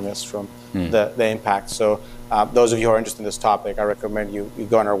poorest among us from the impact. So those of you who are interested in this topic, I recommend you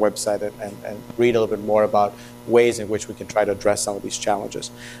go on our website and read a little bit more about ways in which we can try to address some of these challenges.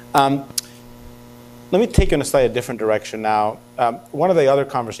 Let me take you in a slightly different direction now. One of the other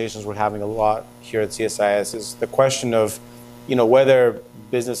conversations we're having a lot here at CSIS is the question of, whether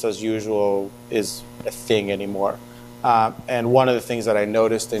business as usual is a thing anymore. And one of the things that I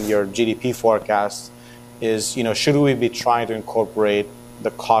noticed in your GDP forecast is, should we be trying to incorporate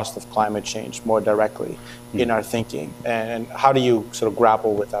the cost of climate change more directly in our thinking? And how do you sort of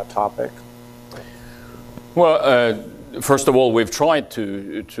grapple with that topic? Well, first of all, we've tried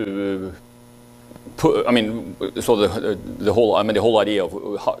to put, so the whole idea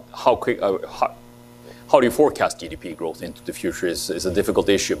of how do you forecast GDP growth into the future is a difficult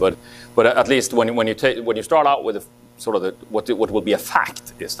issue. But at least when you start out with what will be a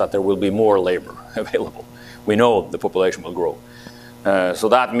fact is that there will be more labor available. We know the population will grow. So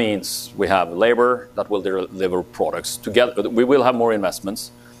that means we have labor that will deliver products. Together, we will have more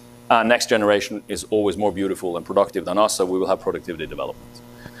investments. And next generation is always more beautiful and productive than us, so we will have productivity development.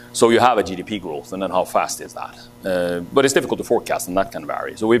 So you have a GDP growth, and then how fast is that? But it's difficult to forecast, and that can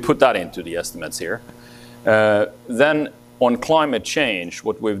vary. So we put that into the estimates here. Then on climate change,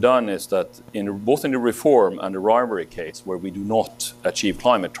 what we've done is that both in the reform and the Rivalry case, where we do not achieve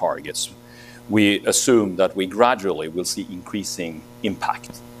climate targets, we assume that we gradually will see increasing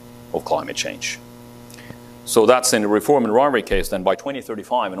impact of climate change. So that's in the reform and Rivalry case. Then by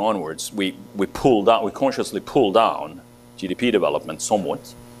 2035 and onwards, we consciously pull down GDP development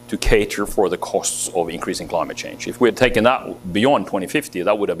somewhat to cater for the costs of increasing climate change. If we had taken that beyond 2050,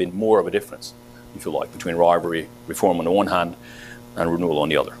 that would have been more of a difference, if you like, between Rivalry, reform on the one hand, and renewal on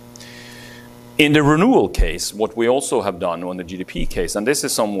the other. In the renewal case, what we also have done on the GDP case, and this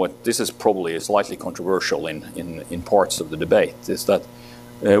is probably slightly controversial in parts of the debate, is that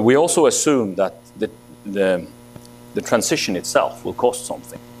we also assume that the transition itself will cost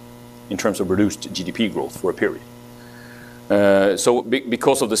something in terms of reduced GDP growth for a period. So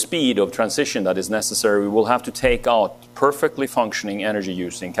because of the speed of transition that is necessary, we will have to take out perfectly functioning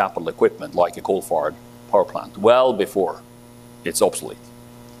energy-using capital equipment like a coal-fired power plant well before it's obsolete.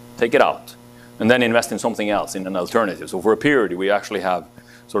 Take it out and then invest in something else, in an alternative. So for a period, we actually have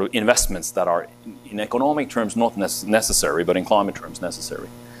sort of investments that are in economic terms not necessary, but in climate terms necessary.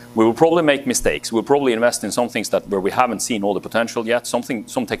 We will probably make mistakes. We'll probably invest in some things where we haven't seen all the potential yet, some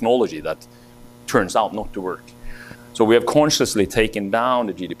technology that turns out not to work. So we have consciously taken down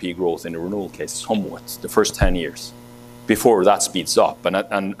the GDP growth in the renewal case somewhat the first 10 years before that speeds up. And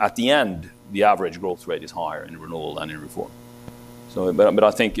at the end, the average growth rate is higher in renewal than in reform. So, but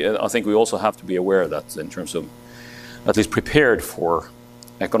I think we also have to be aware that in terms of at least prepared for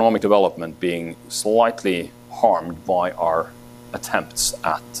economic development being slightly harmed by our attempts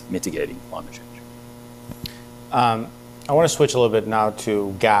at mitigating climate change. I want to switch a little bit now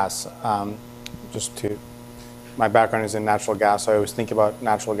to gas. My background is in natural gas, so I always think about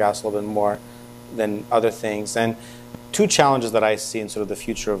natural gas a little bit more than other things. And two challenges that I see in sort of the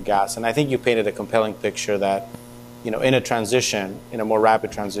future of gas, and I think you painted a compelling picture that, in a transition, in a more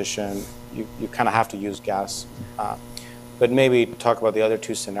rapid transition, you kind of have to use gas. But maybe talk about the other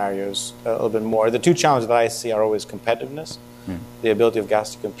two scenarios a little bit more. The two challenges that I see are always competitiveness, the ability of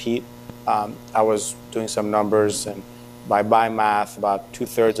gas to compete. I was doing some numbers, and by math, about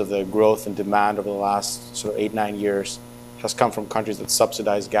 2/3 of the growth and demand over the last sort of 8-9 years has come from countries that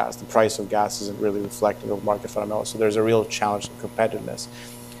subsidize gas. The price of gas isn't really reflective of market fundamentals, so there's a real challenge in competitiveness.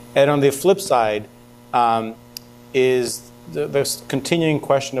 And on the flip side is there's continuing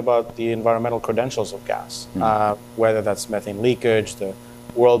question about the environmental credentials of gas, whether that's methane leakage. The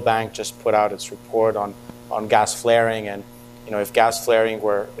World Bank just put out its report on gas flaring, and if gas flaring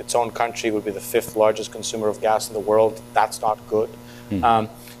were its own country would be the 5th largest consumer of gas in the world, that's not good.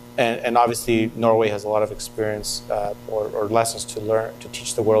 And obviously Norway has a lot of experience or lessons to learn to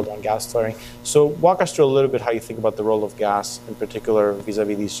teach the world on gas flaring. So walk us through a little bit how you think about the role of gas in particular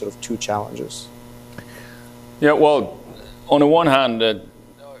vis-a-vis these sort of two challenges. Yeah, well, on the one hand,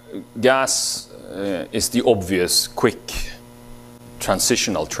 gas is the obvious, quick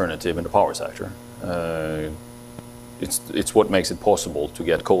transition alternative in the power sector. It's what makes it possible to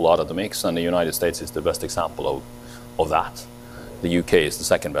get coal out of the mix, and the United States is the best example of that. The UK is the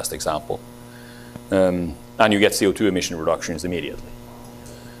second best example. And you get CO2 emission reductions immediately.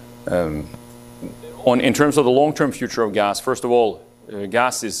 In terms of the long-term future of gas, first of all,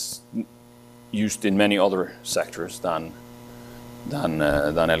 gas is used in many other sectors than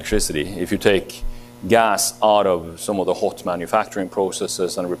electricity. If you take gas out of some of the hot manufacturing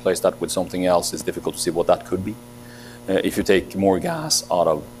processes and replace that with something else, it's difficult to see what that could be. If you take more gas out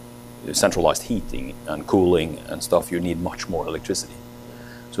of centralized heating and cooling and stuff, you need much more electricity.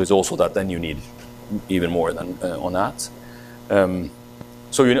 So it's also that then you need even more than on that. And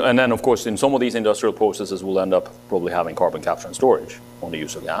then of course in some of these industrial processes we'll end up probably having carbon capture and storage on the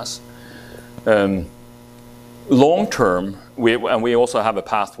use of gas. Long term, we also have a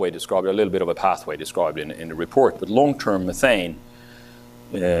pathway described, a little bit of a pathway described in the report, but long term methane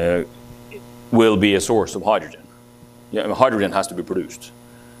will be a source of hydrogen. Yeah, hydrogen has to be produced.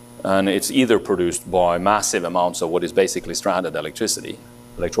 And it's either produced by massive amounts of what is basically stranded electricity,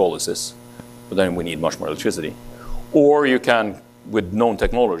 electrolysis, but then we need much more electricity. Or you can, with known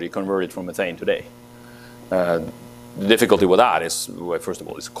technology, convert it from methane today. The difficulty with that is, well, first of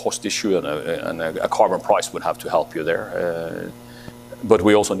all, it's a cost issue, and a carbon price would have to help you there. But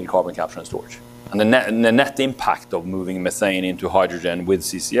we also need carbon capture and storage. And the net impact of moving methane into hydrogen with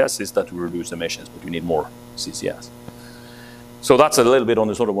CCS is that we reduce emissions, but we need more CCS. So that's a little bit on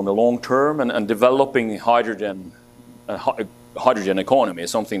the long term, and developing hydrogen economy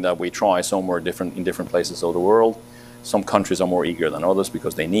is something that we try somewhere in different places of the world. Some countries are more eager than others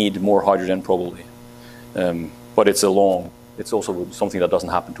because they need more hydrogen probably. But it's also something that doesn't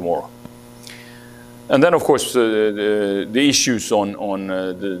happen tomorrow. And then of course the issues on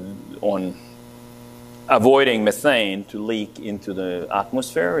avoiding methane to leak into the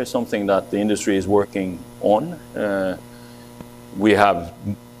atmosphere is something that the industry is working on. We have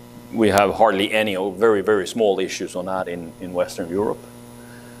hardly any, or very, very small issues on that in Western Europe.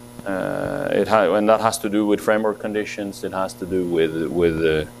 And that has to do with framework conditions. It has to do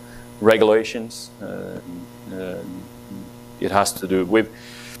with regulations. It has to do with,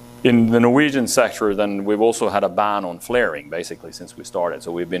 in the Norwegian sector, then we've also had a ban on flaring basically since we started.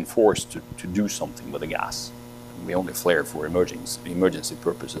 So we've been forced to do something with the gas. We only flare for emergency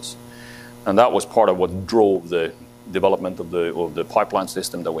purposes. And that was part of what drove the development of the pipeline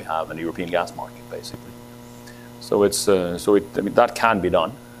system that we have in the European gas market, basically. So that can be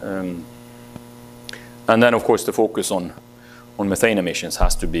done, and then of course the focus on methane emissions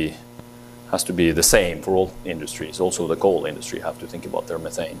has to be the same for all industries. Also, the coal industry have to think about their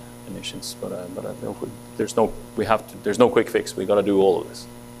methane emissions. But there's no quick fix. We got to do all of this.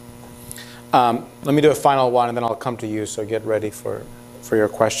 Let me do a final one, and then I'll come to you. So get ready for your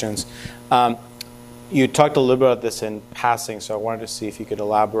questions. You talked a little bit about this in passing, so I wanted to see if you could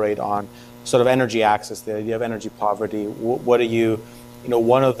elaborate on sort of energy access, the idea of energy poverty. What are you,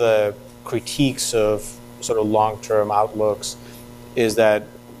 one of the critiques of sort of long-term outlooks is that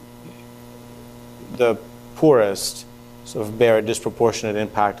the poorest sort of bear a disproportionate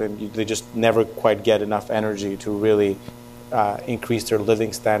impact, and they just never quite get enough energy to really increase their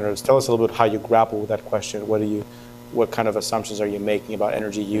living standards. Tell us a little bit how you grapple with that question. What kind of assumptions are you making about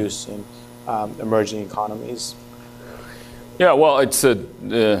energy use in emerging economies? Yeah, well,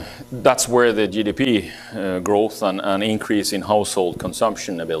 that's where the GDP growth and increase in household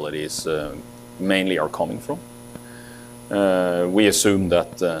consumption abilities mainly are coming from. We assume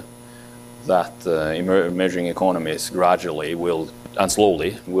that emerging economies gradually and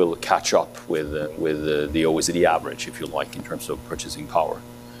slowly will catch up with the OECD average, if you like, in terms of purchasing power.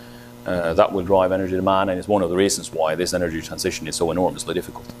 That will drive energy demand, and it's one of the reasons why this energy transition is so enormously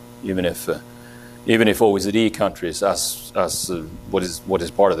difficult. Even if OECD countries, as what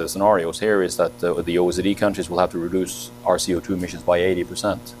is part of the scenarios here, is that the OECD countries will have to reduce our CO2 emissions by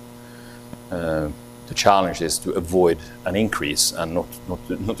 80%. The challenge is to avoid an increase and not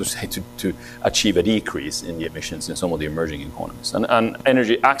to say to achieve a decrease in the emissions in some of the emerging economies. And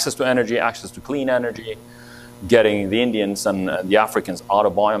access to clean energy, getting the Indians and the Africans out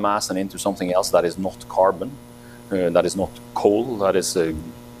of biomass and into something else that is not carbon, that is not coal, that is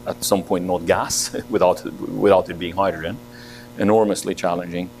at some point not gas without it being hydrogen, enormously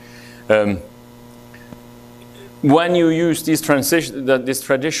challenging. When you use these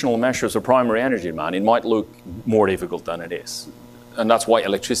traditional measures of primary energy demand, it might look more difficult than it is. And that's why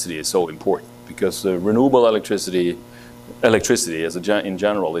electricity is so important, because renewable electricity in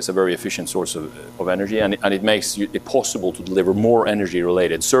general is a very efficient source of energy, and it makes it possible to deliver more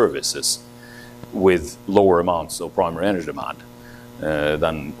energy-related services with lower amounts of primary energy demand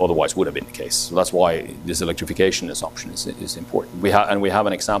than otherwise would have been the case. So that's why this electrification assumption is important. We have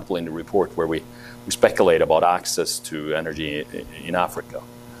an example in the report where we speculate about access to energy in Africa,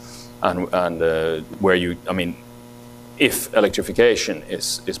 and where if electrification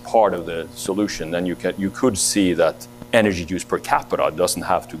is part of the solution, then you could see that energy use per capita doesn't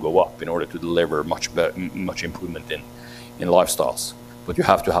have to go up in order to deliver much improvement in lifestyles. But you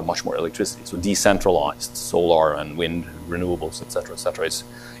have to have much more electricity. So decentralized solar and wind, renewables, etc.,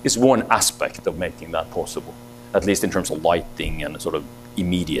 is one aspect of making that possible, at least in terms of lighting and sort of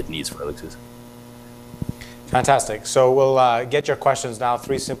immediate needs for electricity. Fantastic. So we'll get your questions now.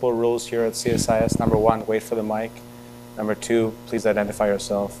 3 simple rules here at CSIS. Number 1, wait for the mic. Number 2, please identify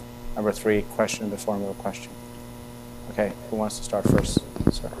yourself. Number 3, question in the form of a question. Okay, who wants to start first?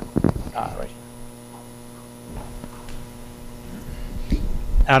 Sir. Right.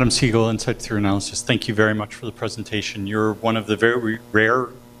 Adam Siegel, Insight Through Analysis. Thank you very much for the presentation. You're one of the very rare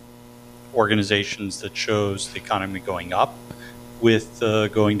organizations that shows the economy going up with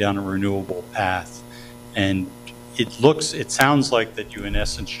going down a renewable path. And it sounds like that you in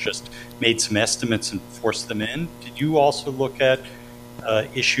essence just made some estimates and forced them in. Did you also look at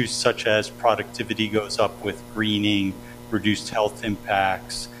issues such as productivity goes up with greening, reduced health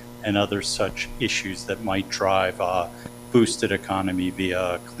impacts, and other such issues that might drive a boosted economy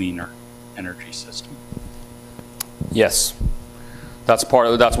via a cleaner energy system? Yes. That's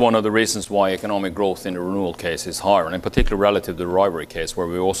one of the reasons why economic growth in the Renewal case is higher, and in particular relative to the Rivalry case, where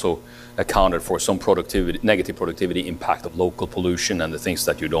we also accounted for some negative productivity impact of local pollution and the things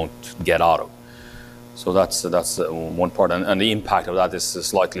that you don't get out of. So that's one part, and the impact of that is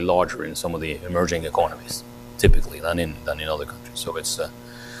slightly larger in some of the emerging economies, typically, than in other countries. So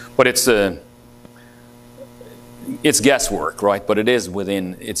it's guesswork, right? But it's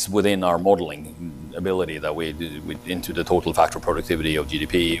within our modeling ability that we into the total factor productivity of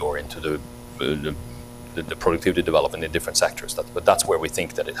GDP or into the productivity development in different sectors. But that's where we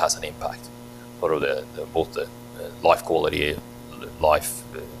think that it has an impact, sort of both the life quality, life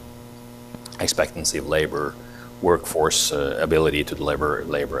expectancy of labor, workforce ability to deliver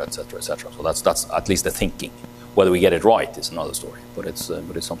labor, etc., etc. So that's at least the thinking. Whether we get it right is another story, but it's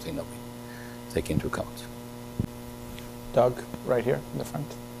something that we take into account. Doug, right here in the front.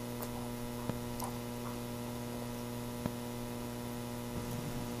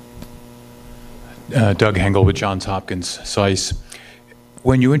 Doug Hengel with Johns Hopkins CSIS.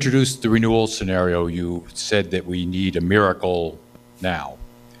 When you introduced the renewal scenario, you said that we need a miracle now.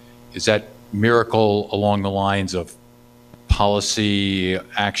 Is that miracle along the lines of policy,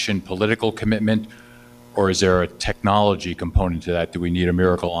 action, political commitment, or is there a technology component to that? Do we need a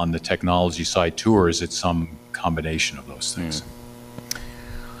miracle on the technology side too, or is it some combination of those things?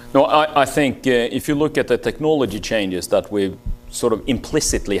 No, I think if you look at the technology changes that we sort of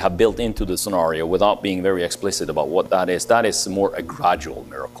implicitly have built into the scenario without being very explicit about what that is more a gradual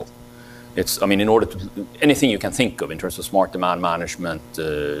miracle. In order to, anything you can think of in terms of smart demand management,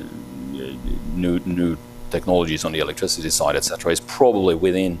 new technologies on the electricity side, etc., is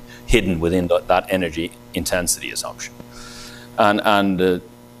probably hidden within that energy intensity assumption. And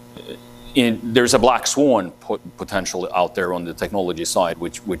there's a black swan potential out there on the technology side,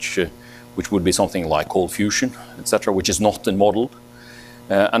 which would be something like cold fusion, etc., which is not modeled.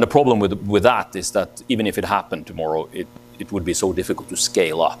 And the problem with that is that even if it happened tomorrow, it would be so difficult to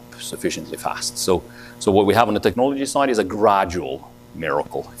scale up sufficiently fast. So what we have on the technology side is a gradual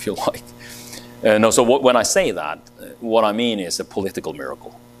miracle, if you like. When I say that, what I mean is a political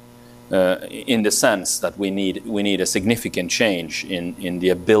miracle, in the sense that we need a significant change in the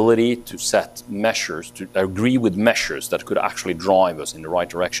ability to set measures, to agree with measures that could actually drive us in the right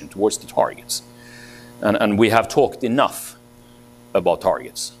direction towards the targets. And we have talked enough about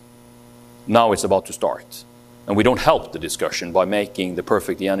targets. Now it's about to start. And we don't help the discussion by making the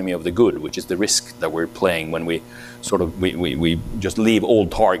perfect the enemy of the good, which is the risk that we're playing when we we just leave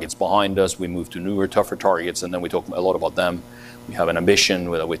old targets behind us, we move to newer, tougher targets, and then we talk a lot about them. We have an ambition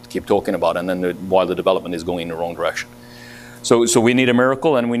that we keep talking about, and then while the development is going in the wrong direction. So we need a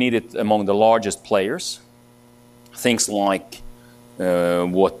miracle, and we need it among the largest players. Things like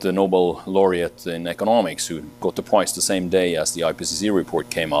what the Nobel laureate in economics, who got the prize the same day as the IPCC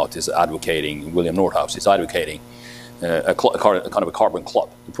report came out, is advocating, William Nordhaus is advocating a kind of a carbon club.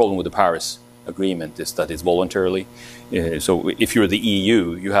 The problem with the Paris Agreement is that it's voluntarily. So if you're the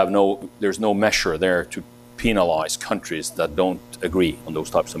EU, there's no measure there to penalize countries that don't agree on those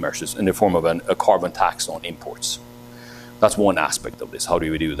types of measures in the form of a carbon tax on imports. That's one aspect of this. How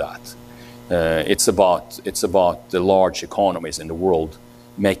do we do that? It's about the large economies in the world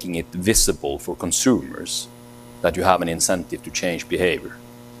making it visible for consumers that you have an incentive to change behavior.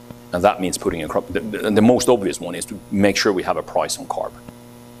 And that means putting the most obvious one is to make sure we have a price on carbon.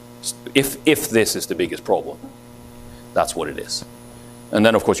 If this is the biggest problem, that's what it is. And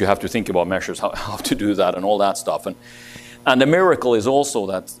then, of course, you have to think about measures, how to do that and all that stuff. And the miracle is also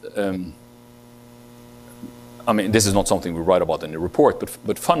that, I mean, this is not something we write about in the report,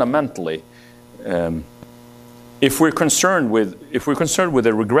 but fundamentally, if we're concerned with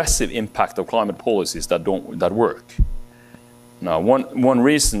the regressive impact of climate policies that work. Now, one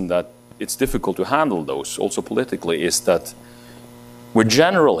reason that it's difficult to handle those, also politically, is that we're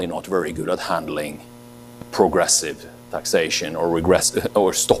generally not very good at handling progressive taxation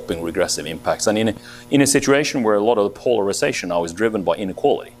or stopping regressive impacts. And in a situation where a lot of the polarization now is driven by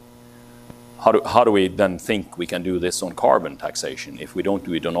inequality, how do we then think we can do this on carbon taxation if we don't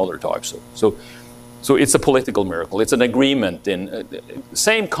do it on other types of? So it's a political miracle. It's an agreement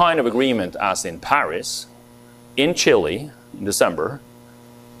same kind of agreement as in Paris, in Chile in December,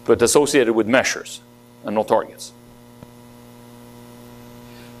 but associated with measures and not targets.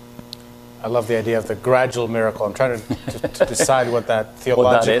 I love the idea of the gradual miracle. I'm trying to decide what that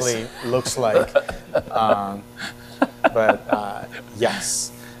theologically looks like.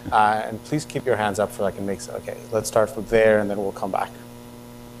 Yes. And please keep your hands up so I can make sense. Okay, let's start from there and then we'll come back.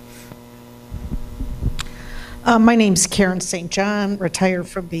 My name's Karen St. John, retired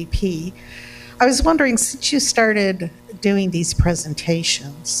from BP. I was wondering, since you started doing these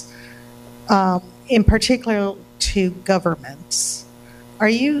presentations, in particular to governments, are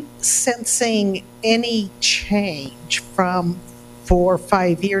you sensing any change from 4 or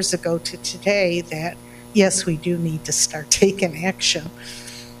 5 years ago to today that, yes, we do need to start taking action?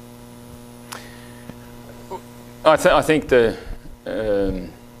 I think the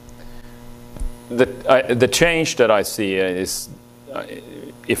change that I see is,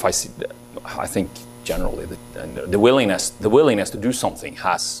 I think generally the willingness to do something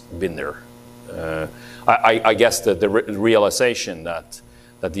has been there. I guess that the realization that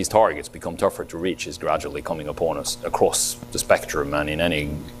these targets become tougher to reach is gradually coming upon us across the spectrum and in any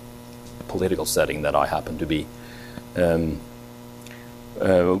political setting that I happen to be.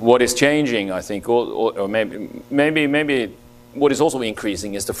 What is changing, I think, or maybe what is also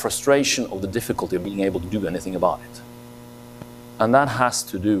increasing is the frustration of the difficulty of being able to do anything about it. And that has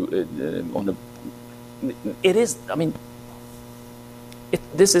to do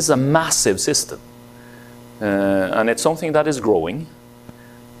this is a massive system. And it's something that is growing.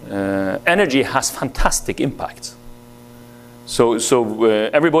 Energy has fantastic impact. So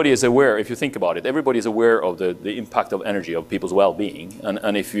everybody is aware, if you think about it, everybody is aware of the impact of energy of people's well-being.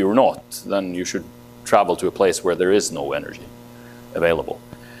 And if you're not, then you should travel to a place where there is no energy available.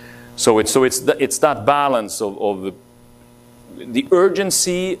 So it's that balance of the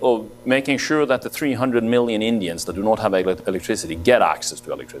urgency of making sure that the 300 million Indians that do not have electricity get access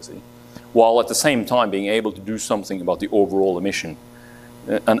to electricity, while at the same time being able to do something about the overall emission.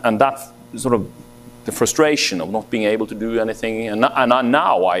 And that sort of the frustration of not being able to do anything. And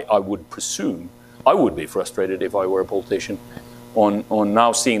now I would presume I would be frustrated if I were a politician on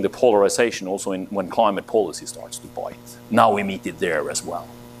now seeing the polarization also when climate policy starts to bite. Now we meet it there as well.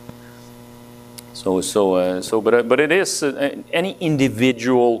 But it is any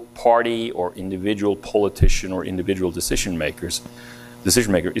individual party or individual politician or individual decision makers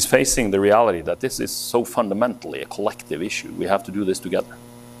decision maker is facing the reality that this is so fundamentally a collective issue. We have to do this together.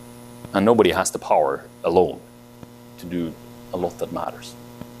 And nobody has the power alone to do a lot that matters.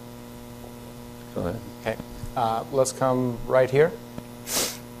 Go ahead. Okay. Let's come right here.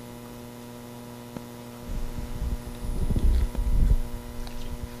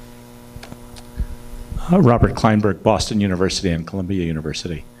 Robert Kleinberg, Boston University and Columbia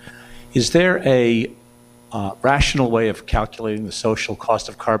University. Is there a rational way of calculating the social cost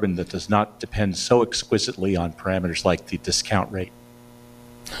of carbon that does not depend so exquisitely on parameters like the discount rate?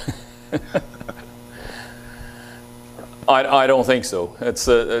 I don't think so. It's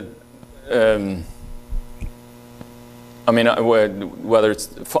I mean, whether it's,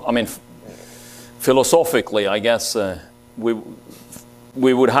 I mean, philosophically, I guess we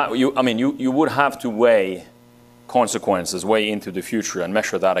would have, you would have to weigh consequences, weigh into the future and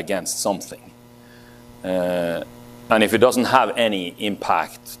measure that against something. And if it doesn't have any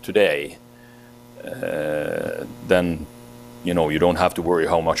impact today, then, you know, you don't have to worry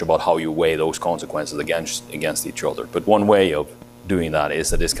about how you weigh those consequences against each other. But one way of doing that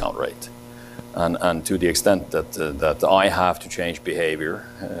is a discount rate. And to the extent that I have to change behavior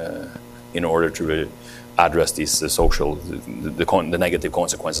in order to address these the negative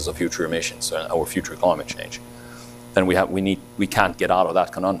consequences of future emissions or future climate change, then we can't get out of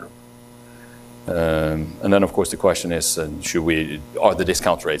that conundrum. And then, of course, the question is: are the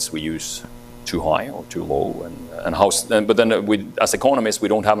discount rates we use too high or too low? And how? But then, as economists, we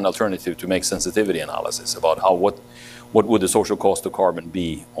don't have an alternative to make sensitivity analysis about what would the social cost of carbon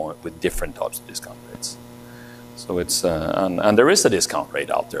be with different types of discount rates. So it's and there is a discount rate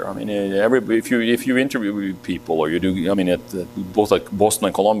out there. I mean, if you interview people or you do, I mean, at both like Boston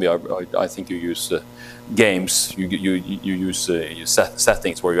and Columbia, I think you use games. You use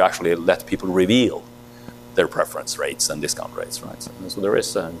settings where you actually let people reveal their preference rates and discount rates, right? So there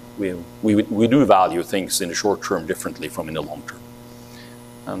is we do value things in the short term differently from in the long term,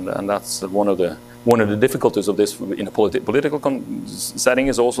 and that's one of the difficulties of this in a political setting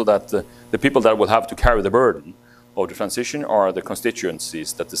is also that the people that will have to carry the burden of the transition are the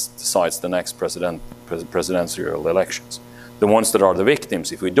constituencies that decides the next presidential elections. The ones that are the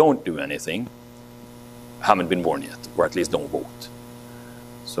victims, if we don't do anything, haven't been born yet, or at least don't vote.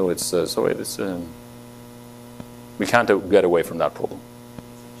 So we can't get away from that problem.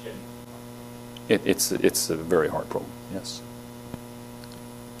 It's a very hard problem. Yes.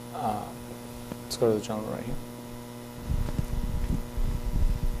 Let's go to the gentleman right here.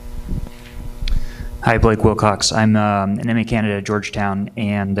 Hi, Blake Wilcox. I'm an MA candidate at Georgetown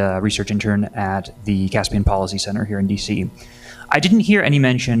and a research intern at the Caspian Policy Center here in DC. I didn't hear any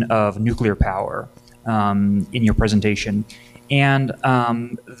mention of nuclear power in your presentation. And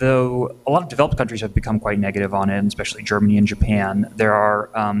though a lot of developed countries have become quite negative on it, and especially Germany and Japan, there are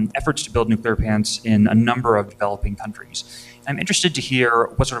efforts to build nuclear plants in a number of developing countries. I'm interested to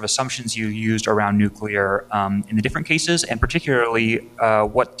hear what sort of assumptions you used around nuclear in the different cases, and particularly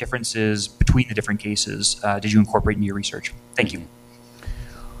what differences between the different cases did you incorporate into your research? Thank you.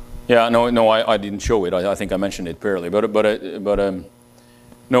 Yeah, no, I didn't show it. I think I mentioned it barely, but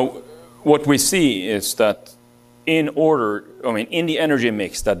no, what we see is that in the energy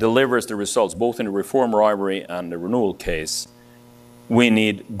mix that delivers the results, both in the reform rivalry and the renewal case, we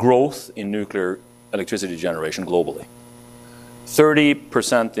need growth in nuclear electricity generation globally.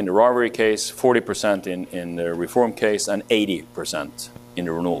 30% in the rivalry case, 40% in the reform case, and 80% in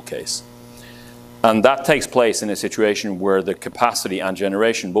the renewal case. And that takes place in a situation where the capacity and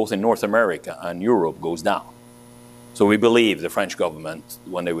generation, both in North America and Europe, goes down. So we believe the French government,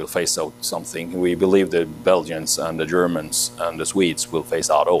 when they will phase out something, we believe the Belgians and the Germans and the Swedes will phase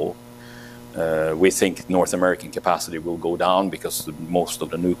out all. We think North American capacity will go down because most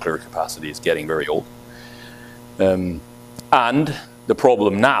of the nuclear capacity is getting very old. And the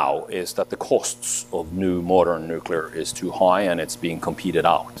problem now is that the costs of new modern nuclear is too high and it's being competed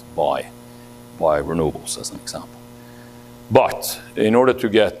out by renewables, as an example. But in order to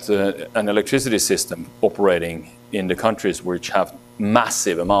get an electricity system operating in the countries which have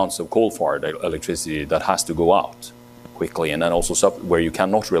massive amounts of coal-fired electricity that has to go out quickly, and then also where you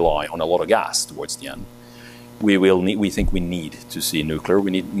cannot rely on a lot of gas towards the end, we think we need to see nuclear.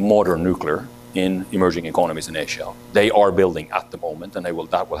 We need modern nuclear in emerging economies in Asia. They are building at the moment, and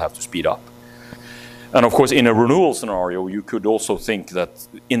that will have to speed up. And of course, in a renewal scenario, you could also think that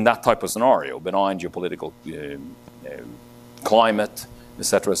in that type of scenario, benign geopolitical climate,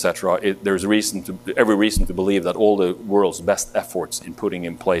 etc., there's every reason to believe that all the world's best efforts in putting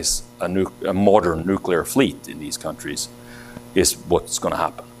in place a modern nuclear fleet in these countries is what's going to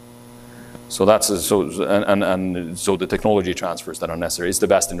happen. So that's so the technology transfers that are necessary. It's the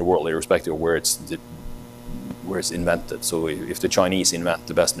best in the world, irrespective of where it's invented. So if the Chinese invent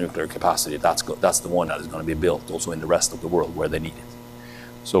the best nuclear capacity, that's the one that is going to be built also in the rest of the world where they need it.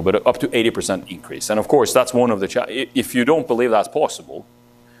 So, but up to 80% increase, and of course that's one of the. If you don't believe that's possible,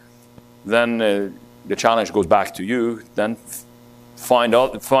 then the challenge goes back to you. Then find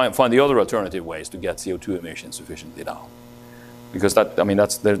the other alternative ways to get CO2 emissions sufficiently down. Because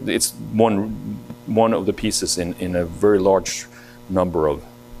it's one of the pieces in a very large number of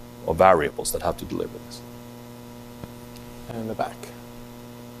variables that have to deliver this. And in the back.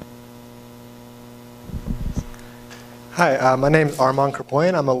 Hi, my name is Armand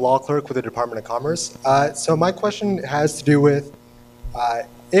Kerpoyan. I'm a law clerk with the Department of Commerce. So my question has to do with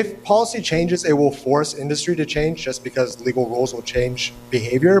if policy changes, it will force industry to change just because legal rules will change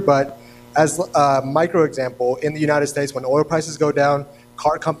behavior. But as a micro example, in the United States, when oil prices go down,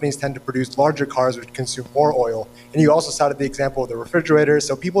 car companies tend to produce larger cars which consume more oil. And you also cited the example of the refrigerators.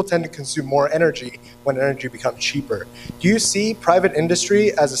 So people tend to consume more energy when energy becomes cheaper. Do you see private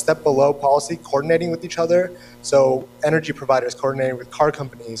industry as a step below policy coordinating with each other? So energy providers coordinating with car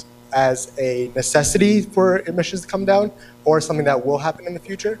companies as a necessity for emissions to come down, or something that will happen in the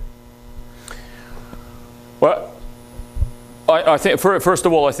future? Well, I think first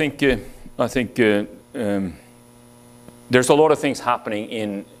of all, I think there's a lot of things happening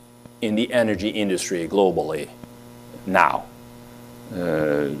in the energy industry globally now.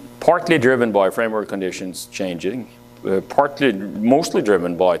 Partly driven by framework conditions changing, mostly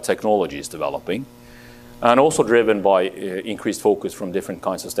driven by technologies developing, and also driven by increased focus from different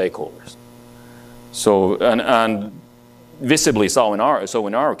kinds of stakeholders. So and visibly so in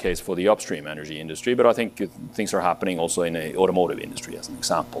our case for the upstream energy industry, but I think things are happening also in the automotive industry as an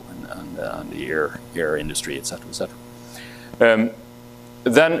example, and the air industry, et cetera, et cetera.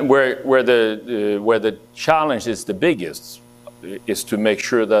 Then where the challenge is the biggest is to make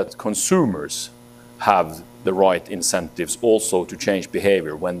sure that consumers have the right incentives also to change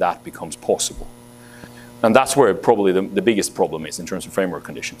behavior when that becomes possible. And that's where probably the biggest problem is in terms of framework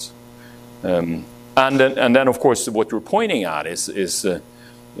conditions. And then of course what you're pointing at is an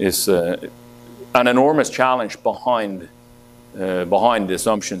enormous challenge behind the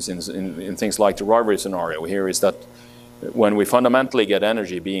assumptions in things like the Rivalry scenario here is that when we fundamentally get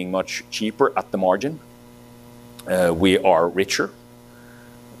energy being much cheaper at the margin, we are richer,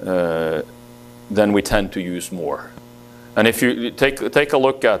 then we tend to use more. And if you take a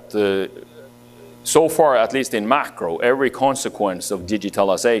look at so far, at least in macro, every consequence of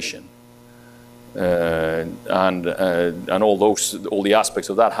digitalization and all the aspects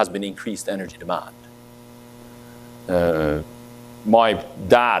of that has been increased energy demand. My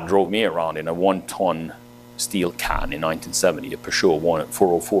dad drove me around in a 1-ton steel can in 1970. A Peugeot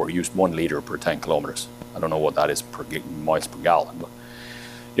 404 used 1 liter per 10 kilometers. I don't know what that is per miles per gallon, but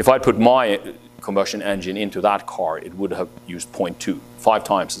if I put my combustion engine into that car, it would have used 0.2, 5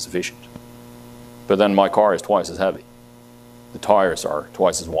 times as efficient. But then my car is twice as heavy. The tires are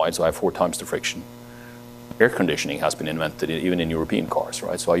twice as wide, so I have 4 times the friction. Air conditioning has been invented even in European cars,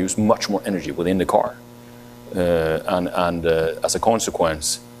 right? So I use much more energy within the car. And as a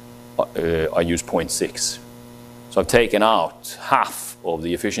consequence, I use 0.6. So I've taken out half of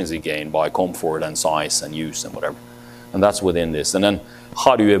the efficiency gain by comfort and size and use and whatever. And that's within this. And then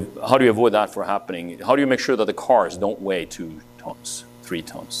how do you avoid that from happening? How do you make sure that the cars don't weigh 2 tons, 3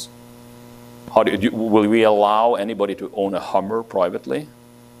 tons? Will we allow anybody to own a Hummer privately?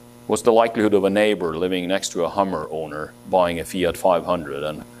 What's the likelihood of a neighbor living next to a Hummer owner buying a Fiat 500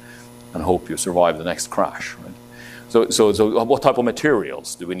 and hope you survive the next crash? Right? So what type of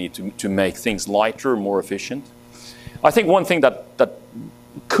materials do we need to make things lighter, more efficient? I think one thing that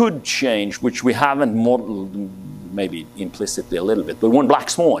could change, which we haven't modeled maybe implicitly a little bit, but one black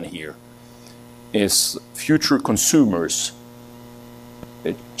swan here is future consumers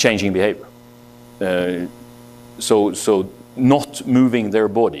changing behavior. So not moving their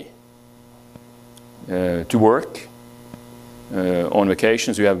body to work. On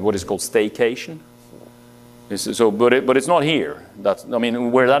vacations, you have what is called staycation. But it's not here.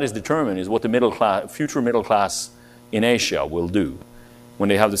 Where that is determined is what the future middle class in Asia will do. When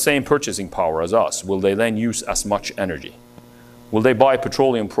they have the same purchasing power as us, will they then use as much energy? Will they buy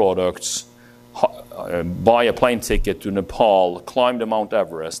petroleum products, buy a plane ticket to Nepal, climb the Mount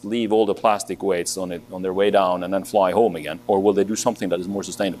Everest, leave all the plastic weights on their way down and then fly home again? Or will they do something that is more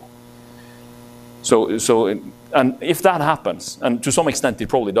sustainable? And if that happens, and to some extent it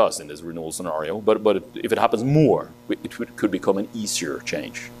probably does in this renewal scenario, but if it happens more, it could become an easier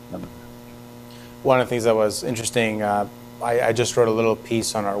change. One of the things that was interesting I just wrote a little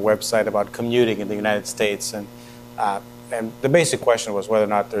piece on our website about commuting in the United States, and the basic question was whether or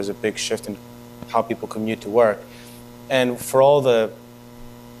not there's a big shift in how people commute to work. And for all the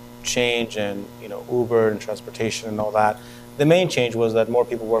change in Uber and transportation and all that, the main change was that more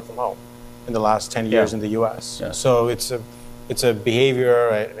people work from home in the last 10 years in the U.S. Yeah. So it's a behavior,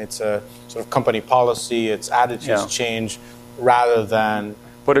 and it's a sort of company policy, it's attitudes change rather than.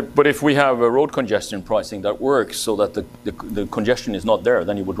 But if we have a road congestion pricing that works so that the congestion is not there,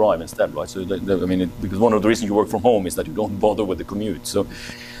 then you would drive instead, right? So because one of the reasons you work from home is that you don't bother with the commute. So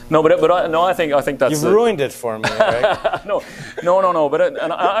I think that's you've ruined it for me, right? no. But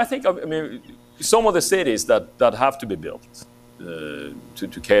I think some of the cities that have to be built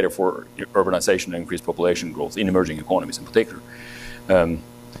to cater for urbanization and increased population growth in emerging economies in particular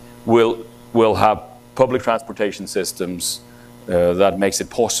will have public transportation systems that makes it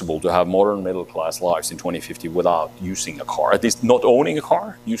possible to have modern middle-class lives in 2050 without using a car, at least not owning a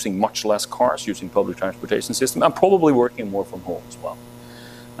car, using much less cars, using public transportation system, and probably working more from home as well.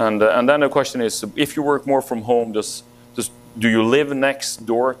 And then the question is, if you work more from home, do you live next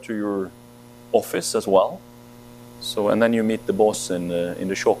door to your office as well? So, and then you meet the boss in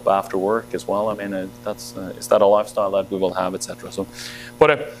the shop after work as well. I mean, is that a lifestyle that we will have, etc. So,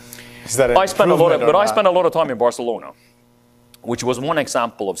 I spend a lot of time in Barcelona, which was one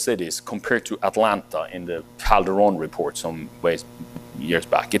example of cities compared to Atlanta in the Calderon report some years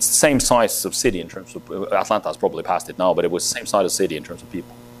back. It's the same size of city in terms of, Atlanta has probably passed it now, but it was the same size of city in terms of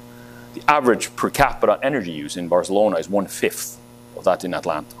people. The average per capita energy use in Barcelona is 1/5 of that in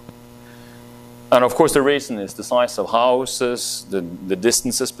Atlanta. And of course the reason is the size of houses, the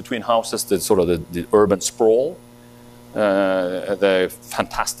distances between houses, the urban sprawl, the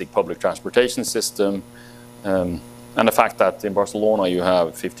fantastic public transportation system, and the fact that in Barcelona you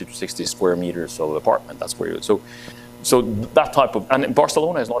have 50 to 60 square meters of apartment. That's where you so that type of, and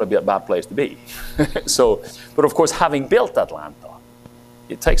Barcelona is not a bad place to be. But of course, having built Atlanta,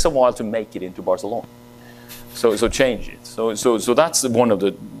 it takes a while to make it into Barcelona. So change it. So that's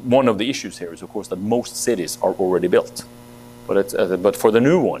one of the issues here is of course that most cities are already built, but for the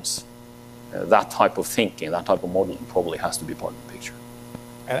new ones, that type of thinking, that type of modeling probably has to be part of the picture.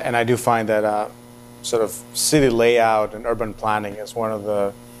 And I do find that sort of city layout and urban planning is one of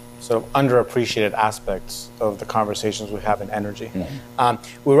the sort of underappreciated aspects of the conversations we have in energy. Mm-hmm.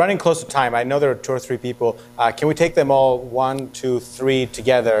 We're running close to time. I know there are 2 or 3 people. Can we take them all 1, 2, 3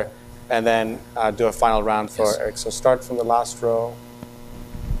 together, and then do a final round for Eirik? So start from the last row.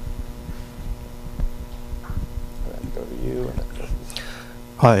 And then go to you. And then go to you.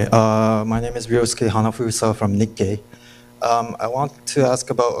 Hi, my name is Ryosuke Hanafusa from Nikkei. I want to ask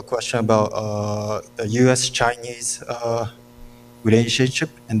about a question about the U.S.-Chinese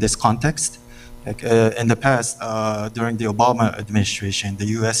relationship in this context. Like, in the past, during the Obama administration, the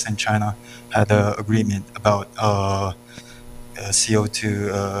U.S. and China had an agreement about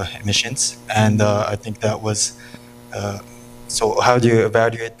CO2 emissions, and I think that was. So, how do you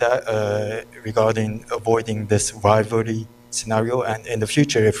evaluate that regarding avoiding this rivalry scenario? And in the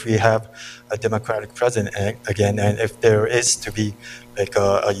future, if we have a democratic president again, and if there is to be like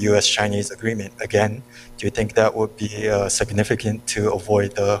a U.S.-Chinese agreement again, do you think that would be significant to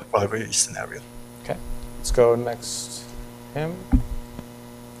avoid the rivalry scenario? Okay, let's go next. Him.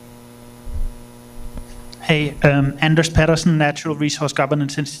 Hey, Anders Patterson, Natural Resource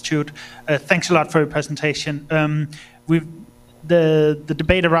Governance Institute. Thanks a lot for your presentation. The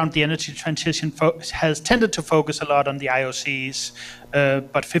debate around the energy transition has tended to focus a lot on the IOCs,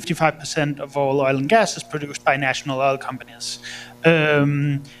 but 55% of all oil and gas is produced by national oil companies.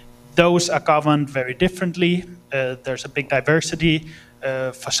 Those are governed very differently. There's a big diversity.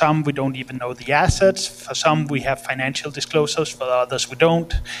 For some, we don't even know the assets. For some, we have financial disclosures. For others, we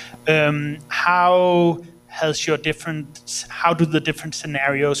don't. How do the different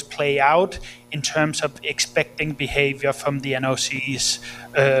scenarios play out in terms of expecting behavior from the NOCs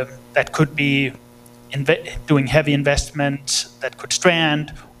that could be doing heavy investments that could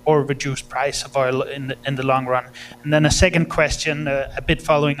strand or reduce price of oil in the long run? And then a second question, a bit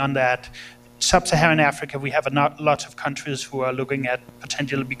following on that. Sub-Saharan Africa, we have lots of countries who are looking at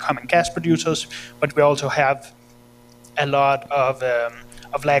potentially becoming gas producers, but we also have a lot of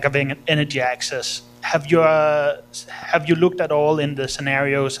lack of energy access. Have you looked at all in the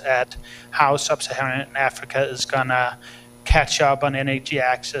scenarios at how Sub-Saharan Africa is gonna catch up on energy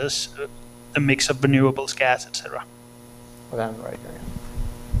access, the mix of renewables, gas, etc.? Well, then, right here.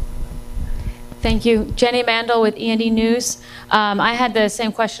 Thank you. Jenny Mandel with E&E News. I had the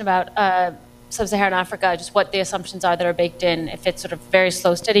same question about Sub-Saharan Africa, just what the assumptions are that are baked in, if it's sort of very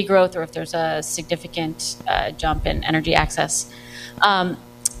slow, steady growth, or if there's a significant jump in energy access.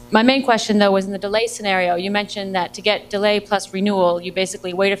 My main question, though, was in the delay scenario. You mentioned that to get delay plus renewal, you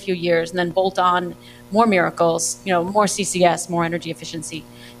basically wait a few years and then bolt on more miracles, more CCS, more energy efficiency.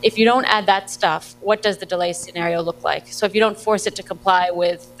 If you don't add that stuff, what does the delay scenario look like? So if you don't force it to comply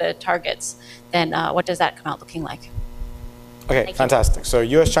with the targets, then what does that come out looking like? Okay, fantastic. So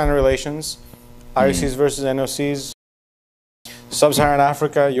U.S.-China relations, IOCs versus NOCs. Sub-Saharan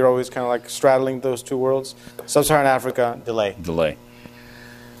Africa, you're always kind of like straddling those two worlds. Sub-Saharan Africa, delay. Delay.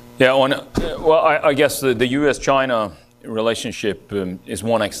 Yeah, well, I guess the U.S.-China relationship is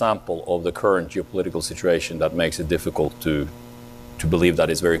one example of the current geopolitical situation that makes it difficult to believe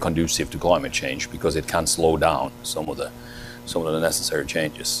that it's very conducive to climate change, because it can slow down some of the necessary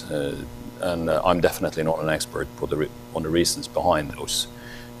changes. And I'm definitely not an expert on the reasons behind those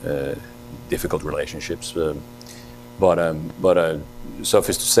difficult relationships. But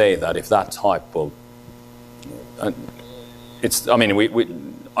suffice to say that if that type of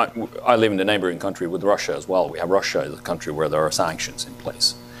I live in the neighboring country with Russia as well. We have Russia as a country where there are sanctions in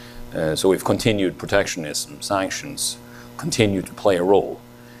place. So if continued protectionism, sanctions continue to play a role,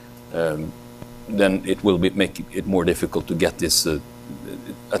 then it will make it more difficult to get this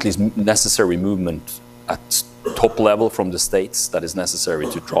at least necessary movement at top level from the states that is necessary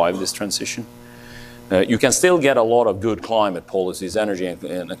to drive this transition. You can still get a lot of good climate policies, energy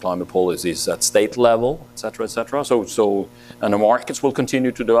and climate policies at state level, et cetera, et cetera. And the markets will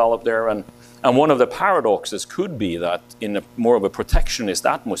continue to develop there. And one of the paradoxes could be that in more of a protectionist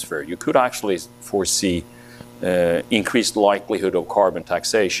atmosphere, you could actually foresee increased likelihood of carbon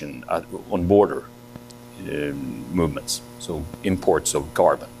taxation on border movements, so imports of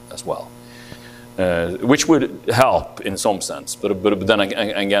carbon as well. Which would help in some sense, but then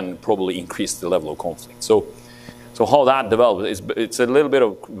again probably increase the level of conflict. So how that develops, it's a little bit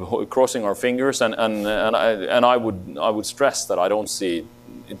of crossing our fingers, and I would stress that I don't see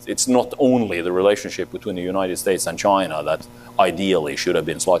it's not only the relationship between the United States and China that ideally should have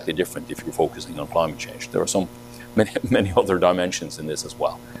been slightly different if you're focusing on climate change. There are many other dimensions in this as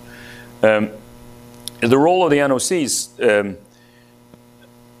well. The role of the NOCs.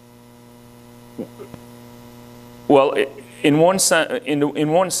 Well, in one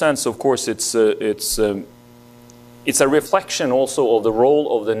sense, of course, it's a reflection also of the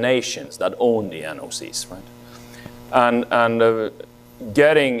role of the nations that own the NOCs, right? And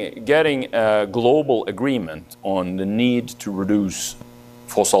getting a global agreement on the need to reduce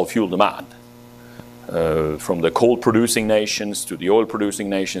fossil fuel demand, from the coal-producing nations to the oil-producing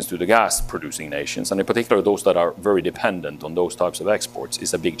nations to the gas-producing nations, and in particular those that are very dependent on those types of exports,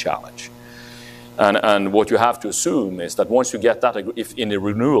 is a big challenge. And what you have to assume is that once you get that, if in the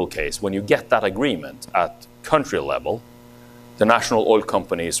renewal case, when you get that agreement at country level, the national oil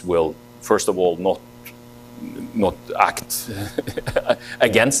companies will, first of all, not act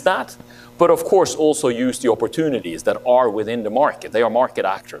against that, but of course also use the opportunities that are within the market. They are market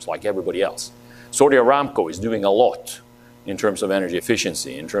actors like everybody else. Saudi Aramco is doing a lot in terms of energy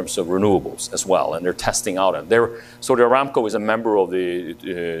efficiency, in terms of renewables as well, and they're testing out. Saudi Aramco is a member of the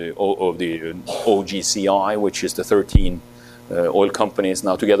OGCI, which is the 13 oil companies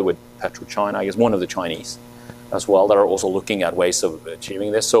now, together with PetroChina, I guess one of the Chinese as well, that are also looking at ways of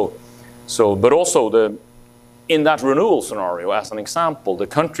achieving this. But also in that renewal scenario, as an example, the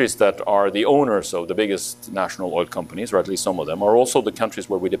countries that are the owners of the biggest national oil companies, or at least some of them, are also the countries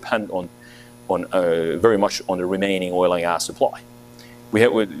where we depend on very much on the remaining oil and gas supply.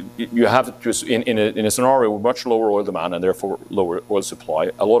 You have to, in a scenario with much lower oil demand and therefore lower oil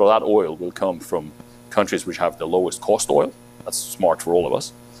supply, a lot of that oil will come from countries which have the lowest cost oil. That's smart for all of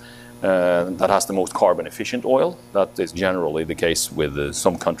us. That has the most carbon efficient oil. That is generally the case with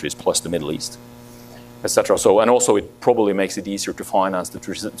some countries plus the Middle East, etc. And also it probably makes it easier to finance the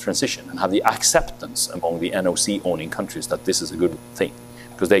transition and have the acceptance among the NOC owning countries that this is a good thing,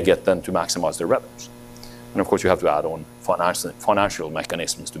 because they get then to maximize their revenues. And of course you have to add on financial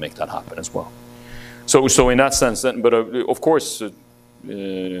mechanisms to make that happen as well. So in that sense, but of course,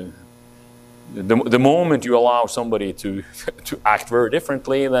 the moment you allow somebody to act very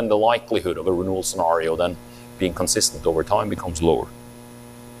differently, then the likelihood of a renewal scenario then being consistent over time becomes lower.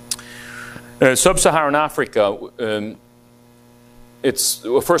 Sub-Saharan Africa,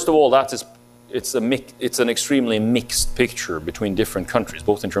 first of all, it's an extremely mixed picture between different countries,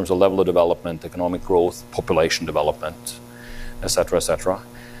 both in terms of level of development, economic growth, population development, etc., etc.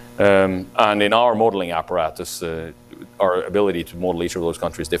 And in our modeling apparatus, our ability to model each of those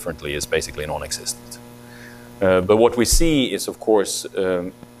countries differently is basically non-existent. But what we see is, of course,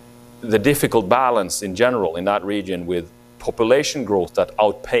 the difficult balance in general in that region with population growth that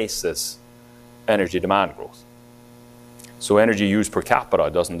outpaces energy demand growth. So energy use per capita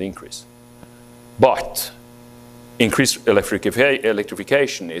doesn't increase. But increased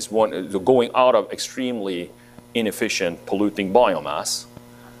electrification is going out of extremely inefficient, polluting biomass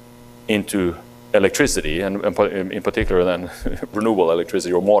into electricity, and in particular then renewable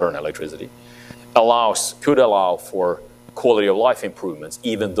electricity or modern electricity, could allow for quality of life improvements,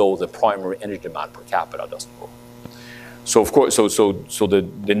 even though the primary energy demand per capita doesn't grow. So of course, so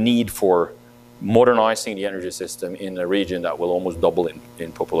the need for modernizing the energy system in a region that will almost double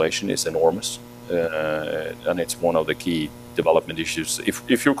in population is enormous, and it's one of the key development issues.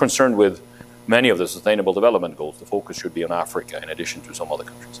 If you're concerned with many of the Sustainable Development Goals, the focus should be on Africa in addition to some other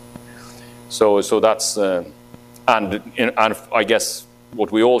countries. So that's and I guess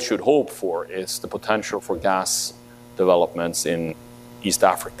what we all should hope for is the potential for gas developments in East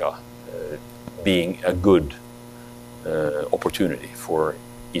Africa being a good opportunity for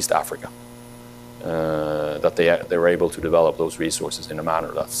East Africa. That they're able to develop those resources in a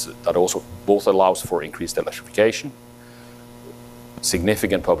manner that also both allows for increased electrification,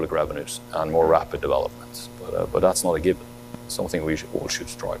 significant public revenues, and more rapid development. But that's not a given. It's something we all should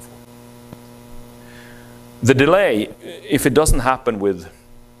strive for. The delay, if it doesn't happen with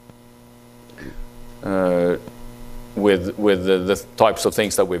the types of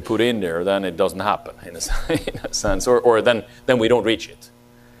things that we put in there, then it doesn't happen in a sense, or then we don't reach it.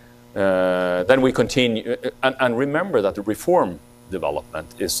 Then we continue, and remember that the reform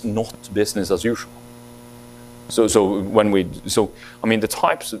development is not business as usual. I mean, the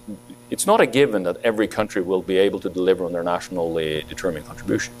types. It's not a given that every country will be able to deliver on their nationally determined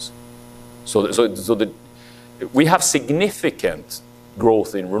contributions. We have significant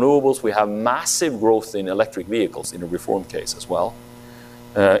growth in renewables. We have massive growth in electric vehicles in a reform case as well.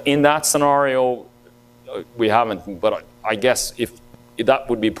 In that scenario, we haven't. But I guess if that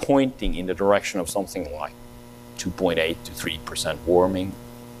would be pointing in the direction of something like 2.8 to 3% warming,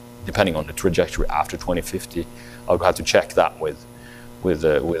 depending on the trajectory after 2050. I would have to check that with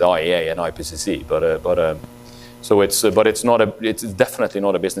IEA and IPCC. But it's definitely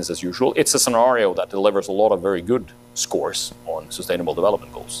not a business as usual. It's a scenario that delivers a lot of very good scores on Sustainable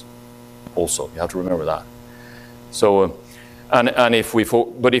Development Goals. Also, you have to remember that. So.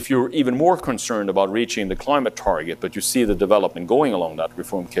 But if you're even more concerned about reaching the climate target, but you see the development going along that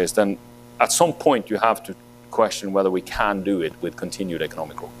reform case, then at some point you have to question whether we can do it with continued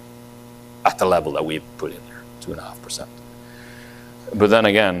economic growth at the level that we've put in there, 2.5%. But then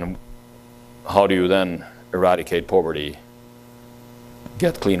again, how do you then eradicate poverty,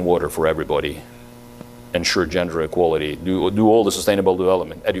 get clean water for everybody, ensure gender equality, do all the sustainable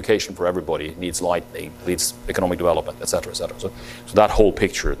development, education for everybody, needs lighting, needs economic development, etc., etc. So that whole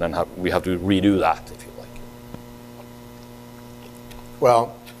picture, then we have to redo that, if you like.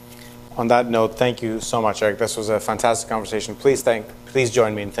 Well, on that note, thank you so much, Eirik. This was a fantastic conversation. Please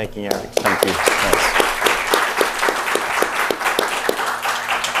join me in thanking Eirik. Thank you. Thanks.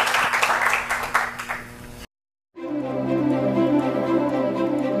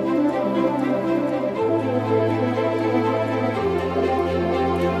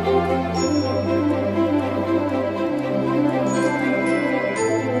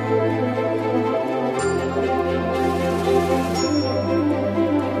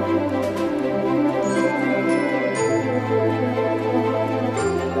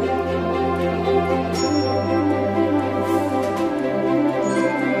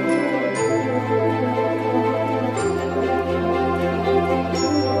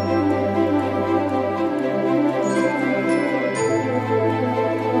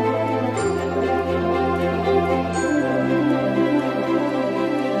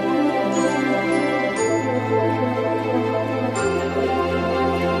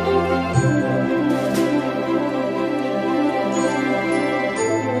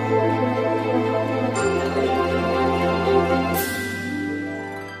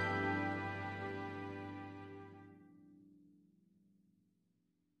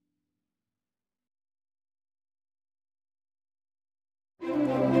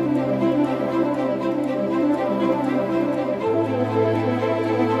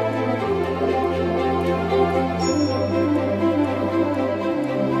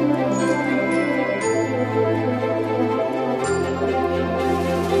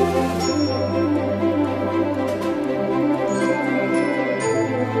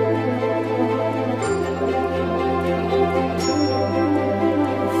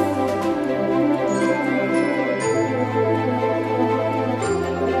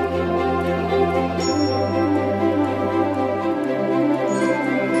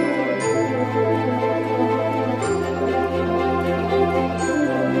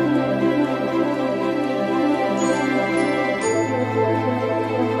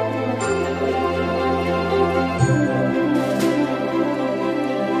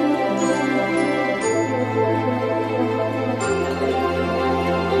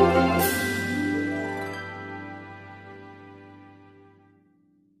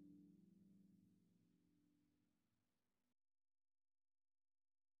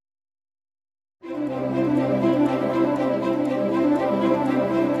 you.